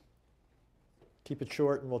 Keep it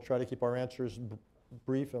short, and we'll try to keep our answers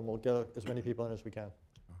brief, and we'll get as many people in as we can.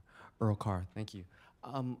 Earl Carr, thank you.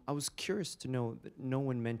 I was curious to know that no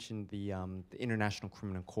one mentioned the International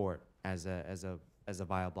Criminal Court as a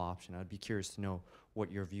viable option. I'd be curious to know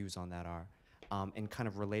what your views on that are. And kind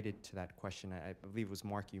of related to that question, I believe it was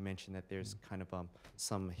Mark, you mentioned that there's kind of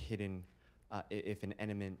some hidden, if an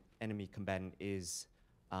enemy combatant is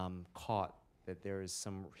caught, that there is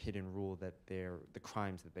some hidden rule that the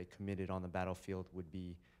crimes that they committed on the battlefield would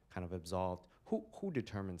be kind of absolved. Who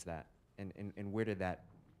determines that, and where did that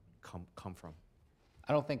come from?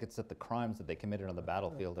 I don't think it's that the crimes that they committed on the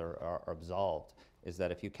battlefield are absolved. Is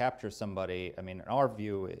that if you capture somebody, I mean, in our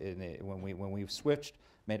view, when we switched,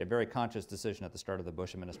 made a very conscious decision at the start of the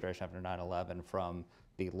Bush administration after 9/11 from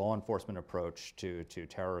the law enforcement approach to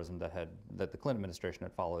terrorism that the Clinton administration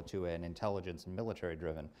had followed to an intelligence and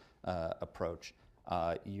military-driven approach.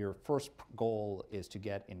 Your first goal is to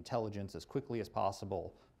get intelligence as quickly as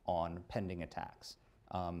possible on pending attacks.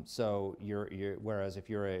 So whereas if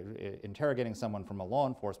you're interrogating someone from a law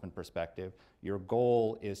enforcement perspective, your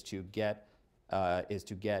goal is to get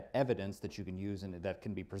evidence that you can use and that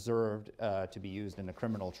can be preserved to be used in a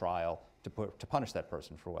criminal trial to punish that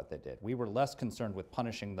person for what they did. We were less concerned with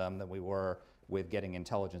punishing them than we were with getting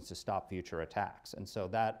intelligence to stop future attacks, and so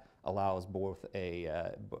that allows both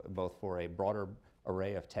for a broader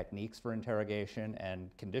array of techniques for interrogation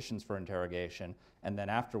and conditions for interrogation, and then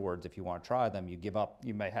afterwards, if you want to try them,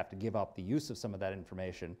 you may have to give up the use of some of that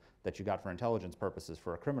information that you got for intelligence purposes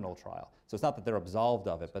for a criminal trial. So it's not that they're absolved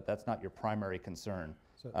of it, but that's not your primary concern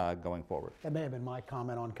going forward. That may have been my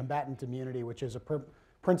comment on combatant immunity, which is a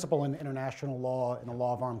principle in international law, in the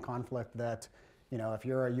law of armed conflict, that if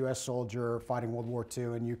you're a U.S. soldier fighting World War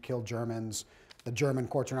II and you kill Germans, the German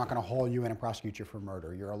courts are not going to haul you in and prosecute you for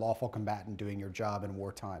murder. You're a lawful combatant doing your job in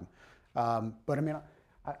wartime. But I mean,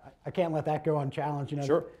 I can't let that go unchallenged.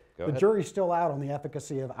 Sure. The jury's still out on the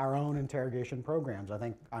efficacy of our own interrogation programs. I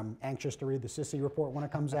think I'm anxious to read the Sissy report when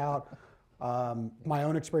it comes out. My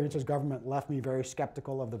own experience as government left me very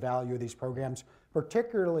skeptical of the value of these programs,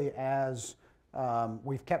 particularly as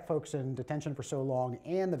we've kept folks in detention for so long,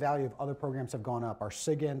 and the value of other programs have gone up. Our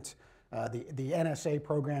SIGINT, the NSA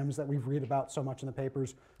programs that we've read about so much in the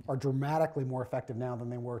papers are dramatically more effective now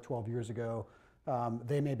than they were 12 years ago.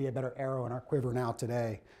 They may be a better arrow in our quiver now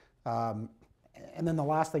today. And then the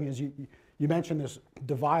last thing is you mentioned this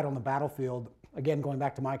divide on the battlefield. Again, going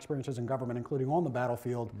back to my experiences in government, including on the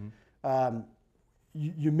battlefield,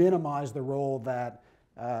 you minimize the role that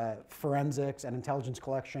forensics and intelligence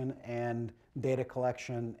collection and data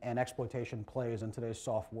collection and exploitation plays in today's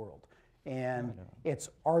soft world. And it's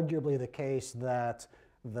arguably the case that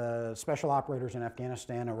the special operators in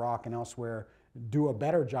Afghanistan, Iraq, and elsewhere do a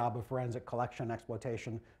better job of forensic collection and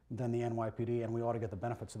exploitation than the NYPD, and we ought to get the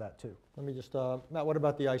benefits of that too. Let me just, Matt, what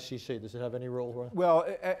about the ICC? Does it have any role? Well,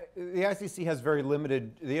 the ICC has very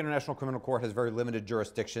limited, the International Criminal Court has very limited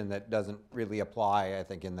jurisdiction that doesn't really apply, I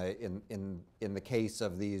think, in the case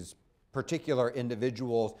of these particular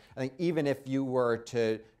individuals. I think even if you were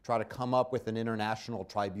to try to come up with an international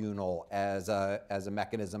tribunal as a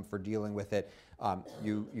mechanism for dealing with it,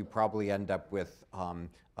 you probably end up with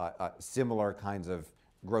similar kinds of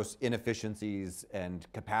gross inefficiencies and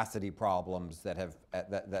capacity problems that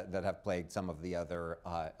have plagued some of the other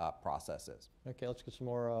processes. Okay, let's get some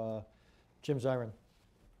more. Jim Zirin.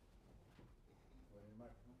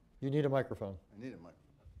 You need a microphone. I need a microphone.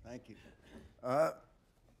 Thank you.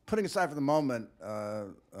 putting aside for the moment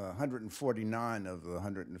 149 of the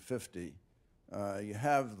 150, you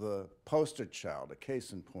have the poster child, a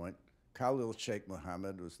case in point. Khalil Sheikh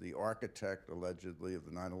Mohammed was the architect, allegedly, of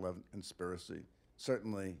the 9/11 conspiracy.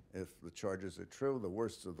 Certainly, if the charges are true, the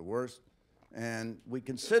worst of the worst. And we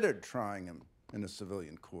considered trying him in a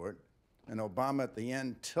civilian court, and Obama at the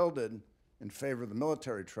end tilted in favor of the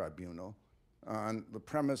military tribunal on the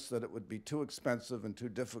premise that it would be too expensive and too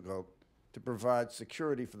difficult to provide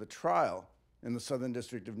security for the trial in the Southern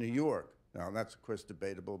District of New York. Now, that's of course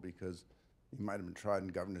debatable because he might have been tried in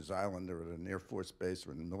Governor's Island or at an Air Force base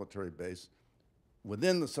or in a military base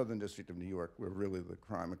within the Southern District of New York where really the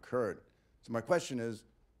crime occurred. So my question is,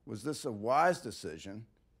 was this a wise decision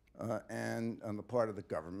and on the part of the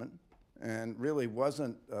government? And really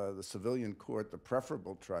wasn't the civilian court the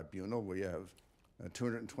preferable tribunal where you have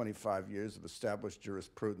 225 years of established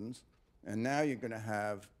jurisprudence, and now you're going to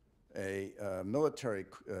have a military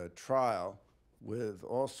trial with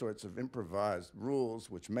all sorts of improvised rules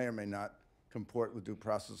which may or may not comport with due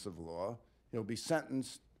process of law. He'll be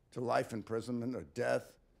sentenced to life imprisonment or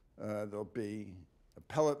death. There'll be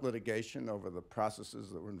appellate litigation over the processes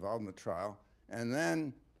that were involved in the trial, and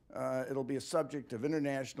then it'll be a subject of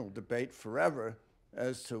international debate forever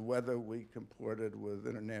as to whether we comported with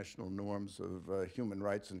international norms of human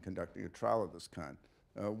rights in conducting a trial of this kind.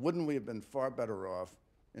 Wouldn't we have been far better off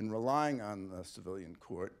in relying on the civilian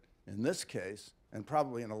court in this case, and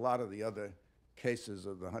probably in a lot of the other cases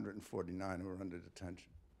of the 149 who are under detention?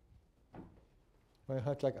 Well,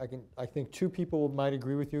 Hutch, I think two people might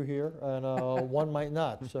agree with you here, and one might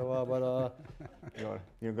not. So,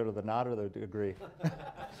 You go to the nod or the agree?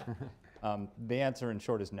 The answer in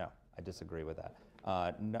short is no. I disagree with that.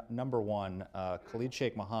 Number one, Khalid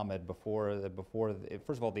Sheikh Mohammed, first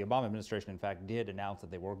of all, the Obama administration, in fact, did announce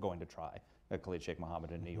that they were going to try Khalid Sheikh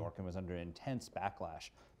Mohammed in New York, and was under intense backlash,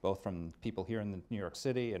 both from people here in New York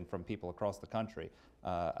City and from people across the country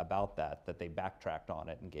about that they backtracked on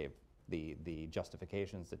it and gave the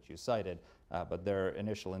justifications that you cited, but their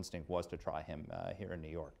initial instinct was to try him here in New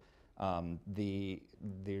York. The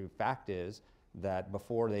fact is that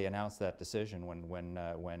before they announced that decision,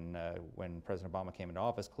 when President Obama came into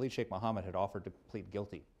office, Khalid Sheikh Mohammed had offered to plead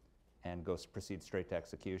guilty and proceed straight to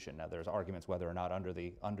execution. Now, there's arguments whether or not under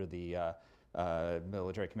the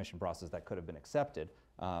military commission process that could have been accepted,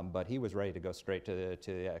 but he was ready to go straight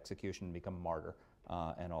to execution and become a martyr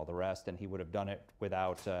and all the rest, and he would have done it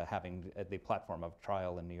without having the platform of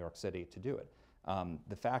trial in New York City to do it.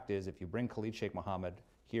 The fact is, if you bring Khalid Sheikh Mohammed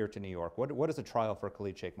here to New York, what is a trial for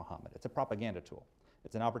Khalid Sheikh Mohammed? It's a propaganda tool.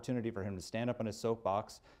 It's an opportunity for him to stand up on his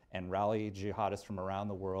soapbox and rally jihadists from around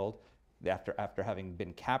the world after having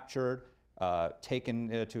been captured,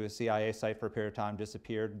 taken to a CIA site for a period of time,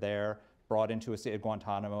 disappeared there, brought into a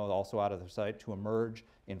Guantanamo, also out of the site, to emerge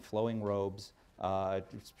in flowing robes,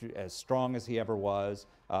 as strong as he ever was,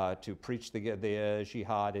 to preach the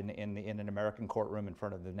jihad in an American courtroom in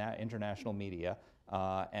front of the international media,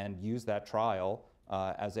 and use that trial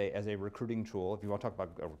as a recruiting tool. If you want to talk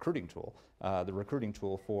about a recruiting tool, the recruiting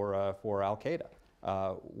tool for Al-Qaeda,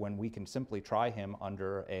 when we can simply try him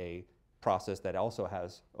under a process that also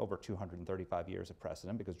has over 235 years of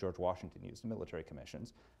precedent, because George Washington used military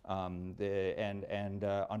commissions, and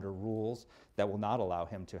under rules that will not allow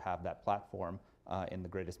him to have that platform in the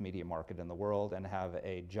greatest media market in the world and have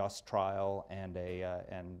a just trial and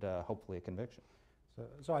hopefully a conviction.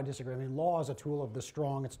 So I disagree. I mean, law is a tool of the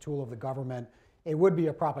strong. It's a tool of the government. It would be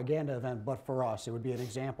a propaganda event, but for us, it would be an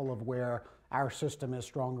example of where our system is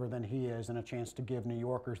stronger than he is, and a chance to give New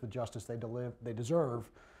Yorkers the justice they deserve.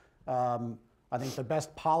 I think the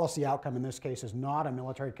best policy outcome in this case is not a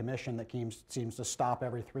military commission that seems to stop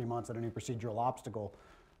every 3 months at a new procedural obstacle,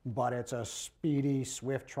 but it's a speedy,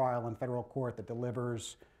 swift trial in federal court that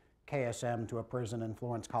delivers KSM to a prison in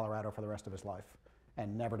Florence, Colorado for the rest of his life,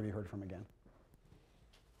 and never to be heard from again.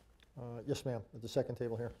 Yes, ma'am, at the second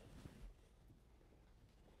table here.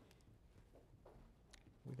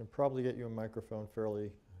 We can probably get you a microphone fairly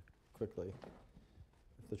quickly,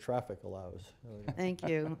 if the traffic allows. Thank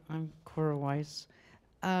you. I'm Cora Weiss.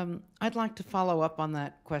 I'd like to follow up on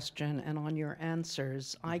that question and on your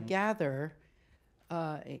answers. I gather,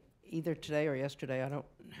 either today or yesterday, I don't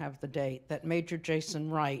have the date, that Major Jason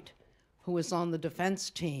Wright, who was on the defense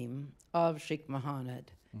team of Sheikh Mohammed,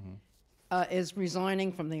 is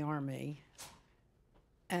resigning from the Army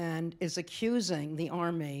and is accusing the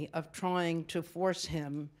Army of trying to force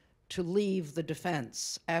him to leave the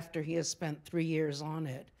defense after he has spent 3 years on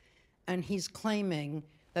it. And he's claiming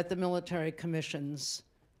that the military commissions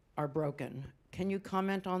are broken. Can you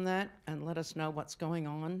comment on that and let us know what's going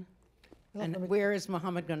on? Well, And I mean, where is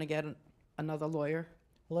Mohammed going to get another lawyer?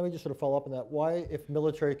 Let me just sort of follow up on that. Why, if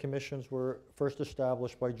military commissions were first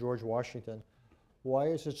established by George Washington, why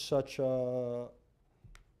is it such an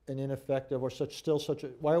ineffective, or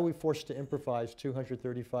why are we forced to improvise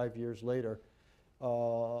 235 years later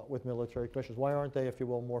with military commissions? Why aren't they, if you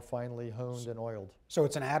will, more finely honed and oiled? So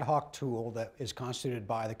it's an ad hoc tool that is constituted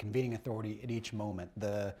by the convening authority at each moment.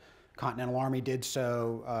 The Continental Army did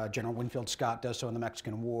so, General Winfield Scott does so in the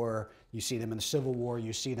Mexican War, you see them in the Civil War,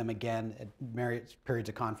 you see them again at various periods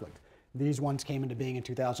of conflict. These ones came into being in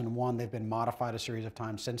 2001, they've been modified a series of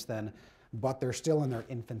times since then, but they're still in their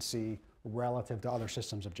infancy relative to other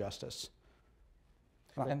systems of justice.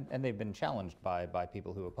 And they've been challenged by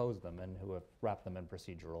people who oppose them and who have wrapped them in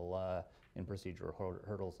procedural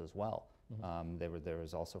hurdles as well. There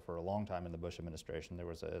was also, for a long time in the Bush administration,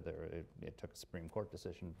 it took a Supreme Court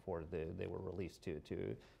decision before they were released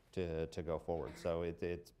to go forward. So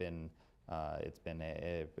it's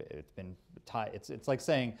like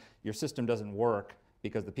saying your system doesn't work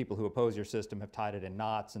because the people who oppose your system have tied it in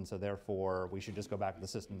knots, and so therefore we should just go back to the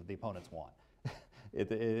system that the opponents want.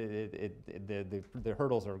 The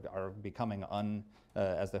hurdles are becoming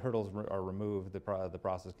as the hurdles are removed, the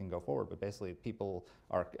process can go forward. But basically, people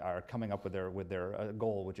are coming up with their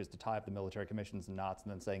goal, which is to tie up the military commissions in knots,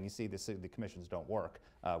 and then saying, you see, the commissions don't work.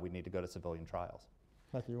 We need to go to civilian trials.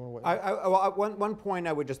 Matthew, you want to one point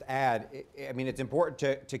I would just add, I mean, it's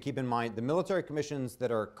important to keep in mind the military commissions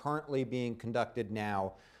that are currently being conducted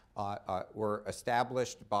now were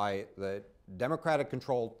established by the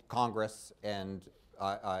Democratic-controlled Congress and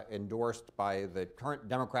endorsed by the current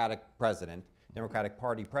Democratic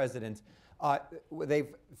Party president. They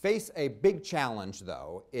face a big challenge,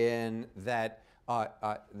 though, in that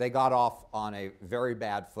they got off on a very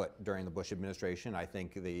bad foot during the Bush administration. I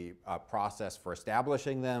think the process for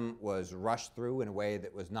establishing them was rushed through in a way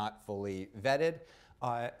that was not fully vetted.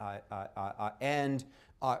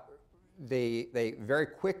 They very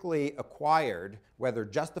quickly acquired, whether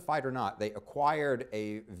justified or not, they acquired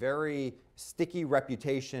a very sticky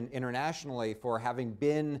reputation internationally for having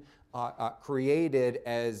been created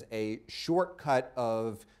as a shortcut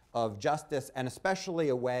of justice, and especially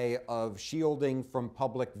a way of shielding from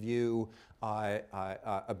public view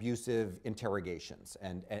abusive interrogations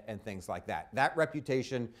and things like that. That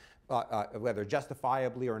reputation, whether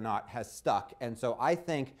justifiably or not, has stuck. And so I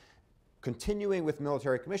think continuing with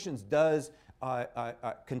military commissions does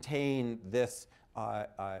contain this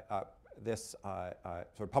sort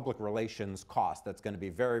of public relations cost that's going to be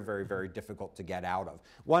very, very, very difficult to get out of.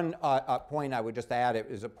 One point I would just add, it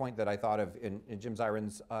is a point that I thought of in Jim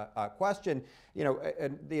Zirin's question. You know,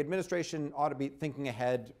 the administration ought to be thinking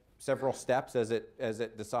ahead several steps as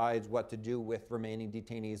it decides what to do with remaining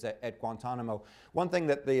detainees at Guantanamo. One thing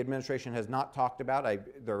that the administration has not talked about,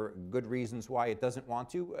 there are good reasons why it doesn't want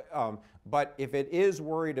to, but if it is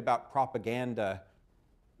worried about propaganda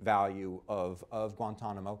value of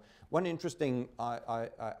Guantanamo, one interesting,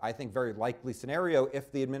 I think very likely scenario,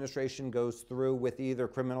 if the administration goes through with either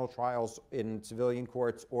criminal trials in civilian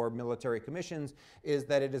courts or military commissions, is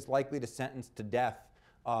that it is likely to sentence to death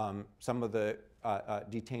some of the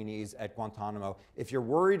detainees at Guantanamo. If you're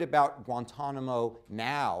worried about Guantanamo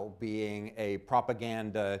now being a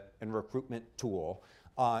propaganda and recruitment tool,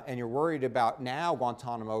 and you're worried about now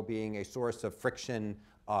Guantanamo being a source of friction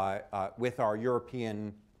with our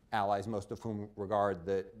European allies, most of whom regard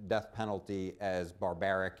the death penalty as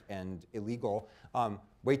barbaric and illegal,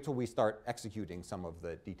 wait till we start executing some of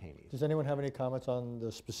the detainees. Does anyone have any comments on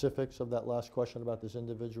the specifics of that last question about this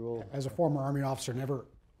individual? As a former Army officer, never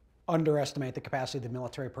underestimate the capacity of the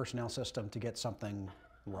military personnel system to get something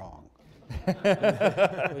wrong. We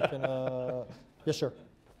can, yes, sir.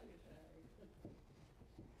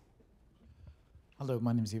 Hello,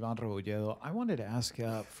 my name is Ivan Rebolledo. I wanted to ask,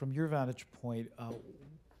 from your vantage point,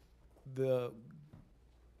 the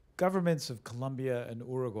governments of Colombia and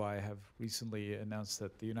Uruguay have recently announced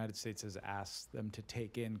that the United States has asked them to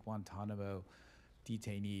take in Guantanamo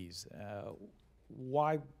detainees.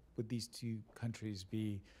 Why would these two countries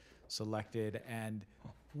be selected, and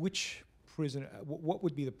which prisoner, what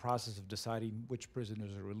would be the process of deciding which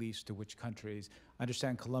prisoners are released to which countries? I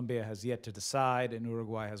understand Colombia has yet to decide and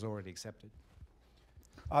Uruguay has already accepted.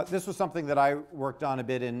 This was something that I worked on a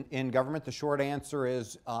bit in government. The short answer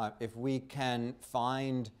is if we can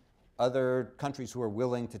find other countries who are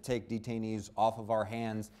willing to take detainees off of our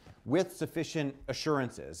hands with sufficient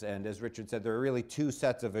assurances, and as Richard said, there are really two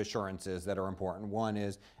sets of assurances that are important. One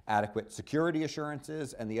is adequate security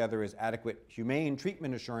assurances, and the other is adequate humane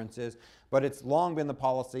treatment assurances. But it's long been the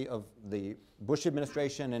policy of the Bush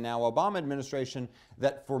administration and now Obama administration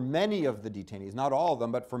that for many of the detainees, not all of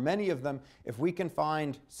them, but for many of them, if we can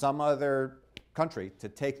find some other country to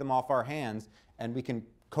take them off our hands, and we can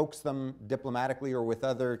coax them diplomatically or with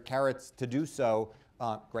other carrots to do so,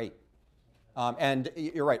 great. And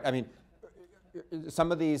you're right. I mean,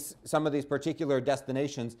 some of these particular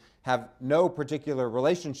destinations have no particular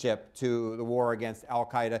relationship to the war against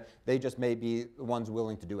Al-Qaeda. They just may be the ones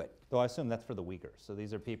willing to do it. Though I assume that's for the Uyghurs. So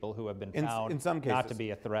these are people who have been found in some not to cases.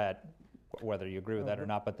 be a threat, whether you agree with that or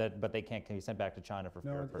not, but they can't be sent back to China for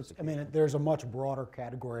fear of persecution. I mean, there's a much broader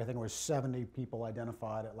category. I think it was 70 people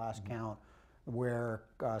identified at last count, where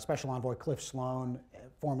Special Envoy Cliff Sloan,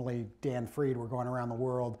 formerly Dan Fried, were going around the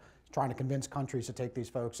world trying to convince countries to take these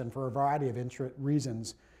folks, and for a variety of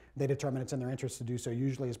reasons, they determine it's in their interest to do so,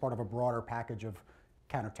 usually as part of a broader package of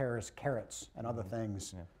counter-terrorist carrots and other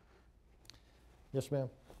things. Yeah. Yes, ma'am.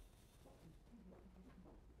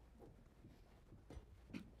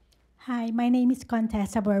 Hi, my name is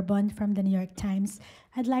Contessa Bourbon from the New York Times.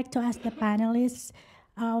 I'd like to ask the panelists,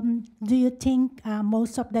 do you think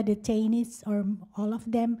most of the detainees, or all of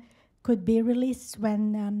them, could be released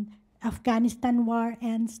when Afghanistan war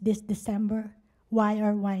ends this December? Why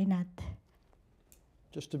or why not?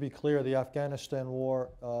 Just to be clear, the Afghanistan war,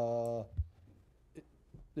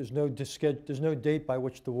 there's no date by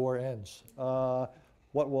which the war ends.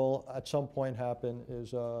 What will at some point happen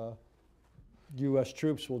is U.S.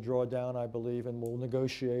 troops will draw down, I believe, and will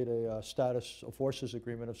negotiate a status of forces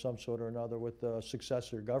agreement of some sort or another with the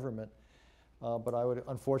successor government. But I would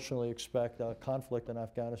unfortunately expect conflict in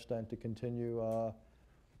Afghanistan to continue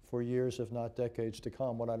for years, if not decades to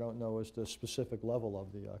come. What I don't know is the specific level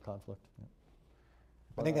of the conflict.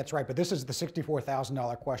 I think that's right, but this is the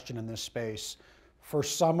 $64,000 question in this space. For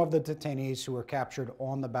some of the detainees who were captured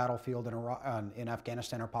on the battlefield in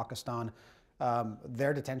Afghanistan or Pakistan,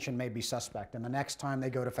 their detention may be suspect, and the next time they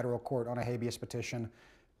go to federal court on a habeas petition,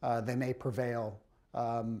 they may prevail.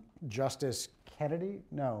 Justice Kennedy?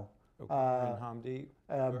 No. Hamdi?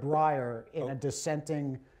 Breyer, in a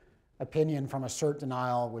dissenting opinion from a cert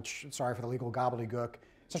denial, which, sorry for the legal gobbledygook,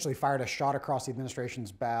 essentially fired a shot across the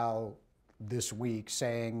administration's bow this week,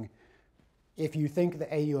 saying, if you think the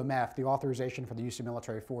AUMF, the authorization for the use of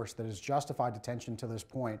military force that has justified detention to this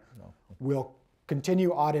point, will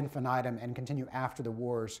continue ad infinitum and continue after the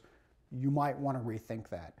wars, you might want to rethink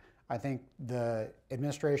that. I think the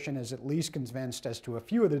administration is at least convinced as to a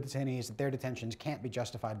few of the detainees that their detentions can't be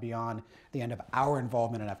justified beyond the end of our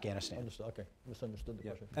involvement in Afghanistan. Understood. Okay, misunderstood the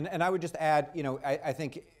question. And I would just add, you know, I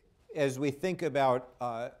think as we think about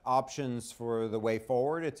options for the way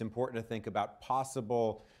forward, it's important to think about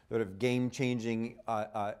possible sort of game-changing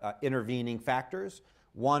intervening factors.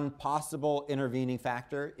 One possible intervening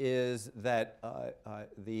factor is that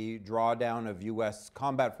the drawdown of U.S.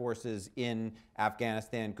 combat forces in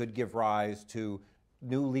Afghanistan could give rise to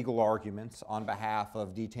new legal arguments on behalf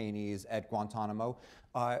of detainees at Guantanamo.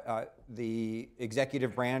 The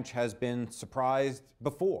executive branch has been surprised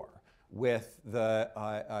before with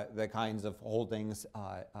the kinds of holdings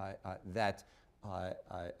that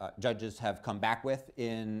judges have come back with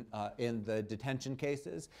in the detention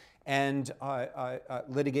cases. And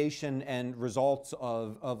litigation and results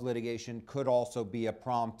of litigation could also be a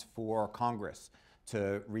prompt for Congress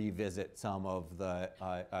to revisit some of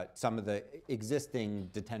the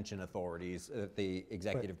existing detention authorities that the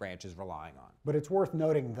executive branch is relying on. But it's worth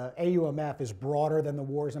noting the AUMF is broader than the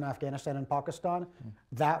wars in Afghanistan and Pakistan.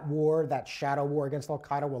 That war, that shadow war against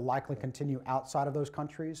Al-Qaeda, will likely continue outside of those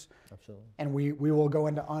countries. Absolutely. And we will go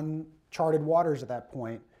into uncharted waters at that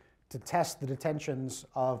point to test the detentions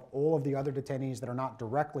of all of the other detainees that are not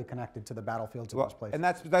directly connected to the battlefields of those places. And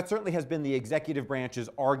that certainly has been the executive branch's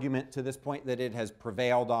argument to this point, that it has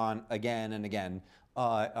prevailed on again and again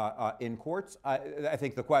in courts. I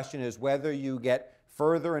think the question is whether you get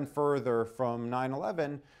further and further from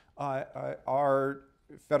 9/11, are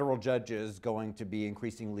federal judges going to be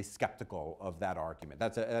increasingly skeptical of that argument?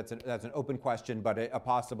 That's an open question, but a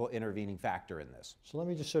possible intervening factor in this. So let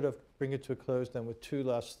me just sort of bring it to a close then with two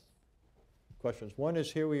last questions. One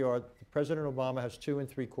is, here we are, President Obama has 2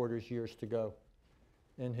 3/4 years to go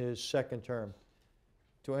in his second term.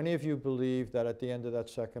 Do any of you believe that at the end of that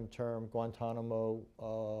second term, Guantanamo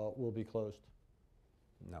will be closed?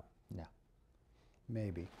 No. No.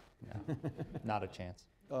 Maybe. No. Not a chance.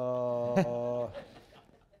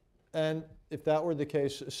 And if that were the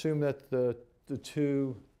case, assume that the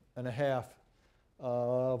 2.5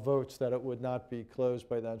 votes that it would not be closed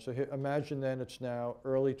by then. So here, imagine then it's now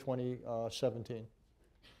early 2017,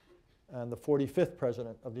 and the 45th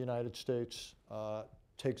President of the United States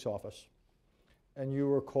takes office, and you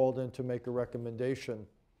were called in to make a recommendation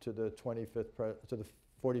to the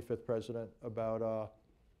 45th President about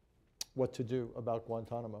what to do about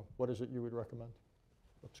Guantanamo. What is it you would recommend?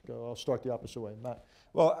 let's go, I'll start the opposite way. Matt?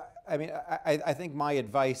 Well, I mean, I think my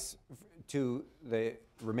advice to the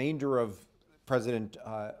remainder of President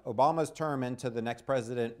Obama's term and to the next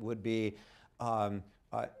president would be,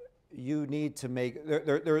 you need to make,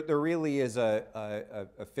 there really is a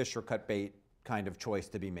fish or cut bait kind of choice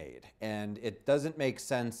to be made. And it doesn't make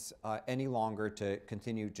sense any longer to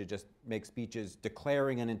continue to just make speeches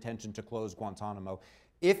declaring an intention to close Guantanamo.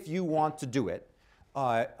 If you want to do it,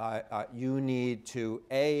 you need to,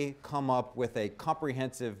 A, come up with a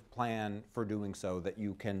comprehensive plan for doing so that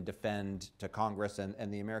you can defend to Congress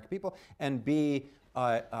and the American people, and B,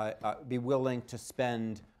 be willing to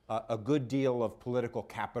spend a good deal of political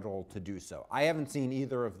capital to do so. I haven't seen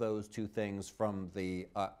either of those two things from the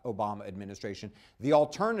Obama administration. The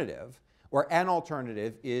alternative, or an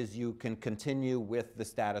alternative, is you can continue with the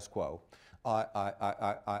status quo.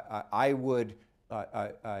 I would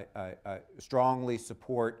strongly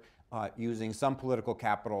support using some political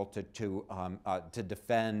capital to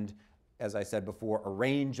defend, as I said before, a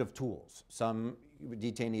range of tools. Some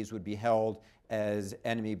detainees would be held as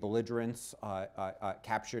enemy belligerents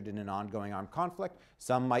captured in an ongoing armed conflict.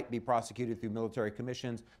 Some might be prosecuted through military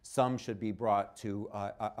commissions. Some should be brought to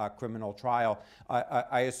a criminal trial.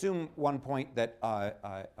 I assume one point that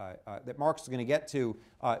that Marc's going to get to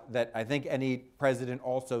that I think any president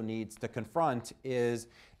also needs to confront is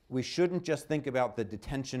we shouldn't just think about the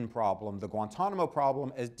detention problem, the Guantanamo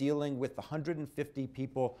problem, as dealing with the 150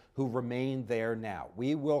 people who remain there now.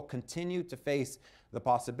 We will continue to face the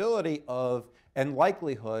possibility of and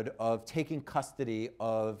likelihood of taking custody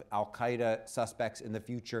of al-Qaeda suspects in the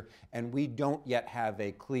future, and we don't yet have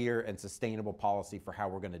a clear and sustainable policy for how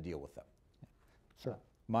we're going to deal with them. Sure.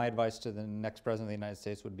 My advice to the next president of the United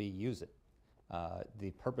States would be use it.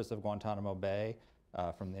 The purpose of Guantanamo Bay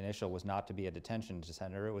from the initial was not to be a detention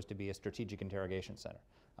center, it was to be a strategic interrogation center.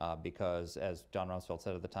 Because, as John Rumsfeld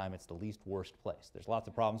said at the time, it's the least worst place. There's lots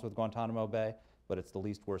of problems with Guantanamo Bay, but it's the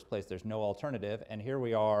least worst place. There's no alternative, and here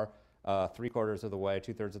we are 3/4 of the way,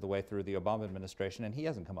 2/3 of the way through the Obama administration, and he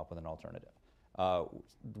hasn't come up with an alternative.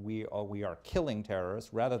 We are killing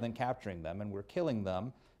terrorists rather than capturing them, and we're killing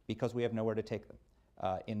them because we have nowhere to take them.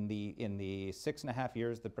 In the 6.5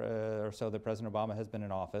 years or so that President Obama has been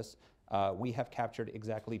in office, we have captured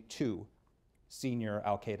exactly 2 senior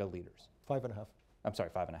al-Qaeda leaders. 5.5. I'm sorry,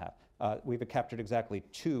 5.5. We've captured exactly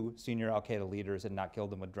 2 senior al-Qaeda leaders and not killed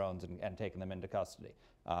them with drones and taken them into custody.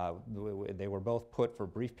 They were both put for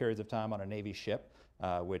brief periods of time on a Navy ship,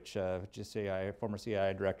 which former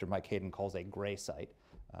CIA Director Mike Hayden calls a gray site,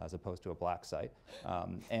 as opposed to a black site,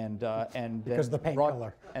 and Because of the paint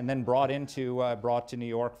color. And then brought to New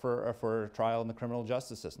York for trial in the criminal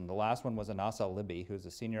justice system. The last one was Haass al-Libi, who's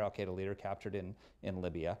a senior al-Qaeda leader captured in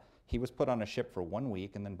Libya. He was put on a ship for 1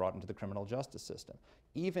 week and then brought into the criminal justice system.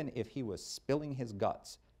 Even if he was spilling his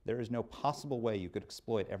guts, there is no possible way you could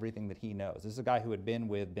exploit everything that he knows. This is a guy who had been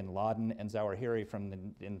with bin Laden and Zawahiri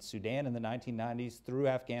in Sudan in the 1990s through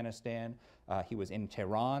Afghanistan. He was in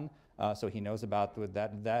Tehran, so he knows about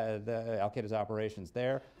the al-Qaeda's operations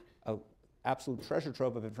there. An absolute treasure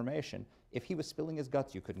trove of information. If he was spilling his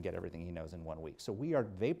guts, you couldn't get everything he knows in 1 week. So we are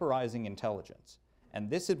vaporizing intelligence. And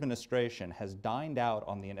this administration has dined out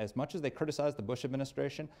on as much as they criticize the Bush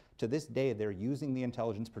administration, to this day they're using the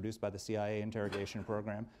intelligence produced by the CIA interrogation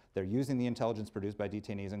program. They're using the intelligence produced by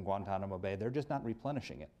detainees in Guantanamo Bay. They're just not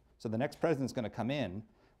replenishing it. So the next president's going to come in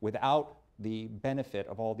without the benefit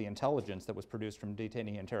of all the intelligence that was produced from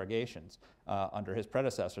detainee interrogations under his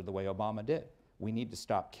predecessor, the way Obama did. We need to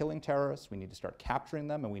stop killing terrorists, we need to start capturing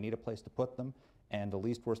them, and we need a place to put them. And the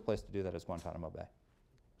least worst place to do that is Guantanamo Bay.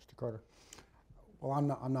 Mr. Carter. Well,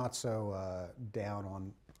 I'm not so down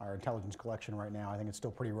on our intelligence collection right now. I think it's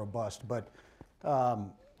still pretty robust. But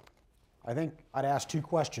I think I'd ask 2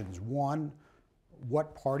 questions. One,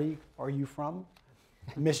 what party are you from,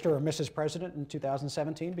 Mr. or Mrs. President, in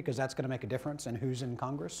 2017? Because that's going to make a difference in who's in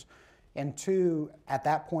Congress. And 2, at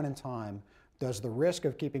that point in time, does the risk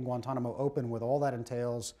of keeping Guantanamo open with all that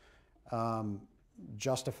entails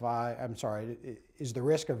is the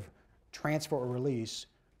risk of transfer or release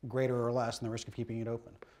greater or less than the risk of keeping it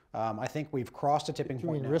open? I think we've crossed a tipping point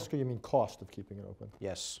now. You mean risk or you mean cost of keeping it open?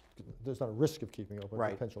 Yes. There's not a risk of keeping it open,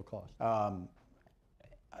 Right. Potential cost.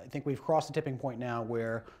 I think we've crossed the tipping point now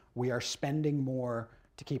where we are spending more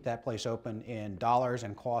to keep that place open in dollars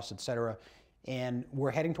and costs, et cetera. And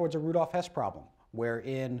we're heading towards a Rudolph Hess problem, where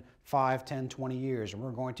in 5, 10, 20 years,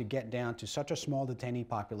 we're going to get down to such a small detainee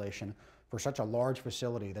population for such a large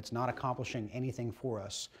facility that's not accomplishing anything for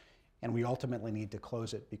us. And we ultimately need to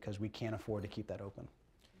close it because we can't afford to keep that open.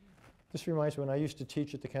 This reminds me, when I used to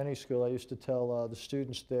teach at the Kennedy School, I used to tell the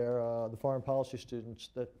students there, the foreign policy students,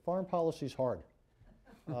 that foreign policy is hard.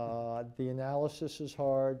 The analysis is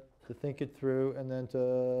hard, to think it through, and then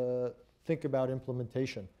to think about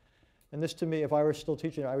implementation. And this, to me, if I were still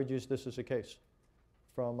teaching, I would use this as a case.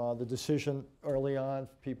 From the decision early on,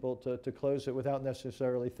 for people to close it without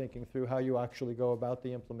necessarily thinking through how you actually go about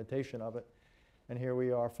the implementation of it. And here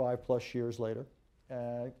we are 5+ years later.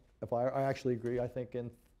 If I actually agree, I think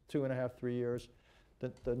in 2.5, 3 years,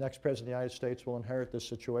 that the next president of the United States will inherit this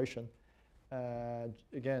situation. And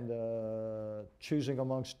again, choosing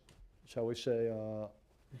amongst, shall we say,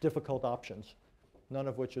 difficult options, none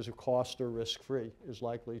of which is a cost or risk-free, is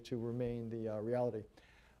likely to remain the reality.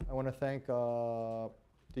 I want to thank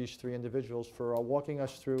these 3 individuals for walking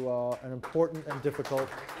us through an important and difficult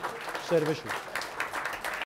set of issues.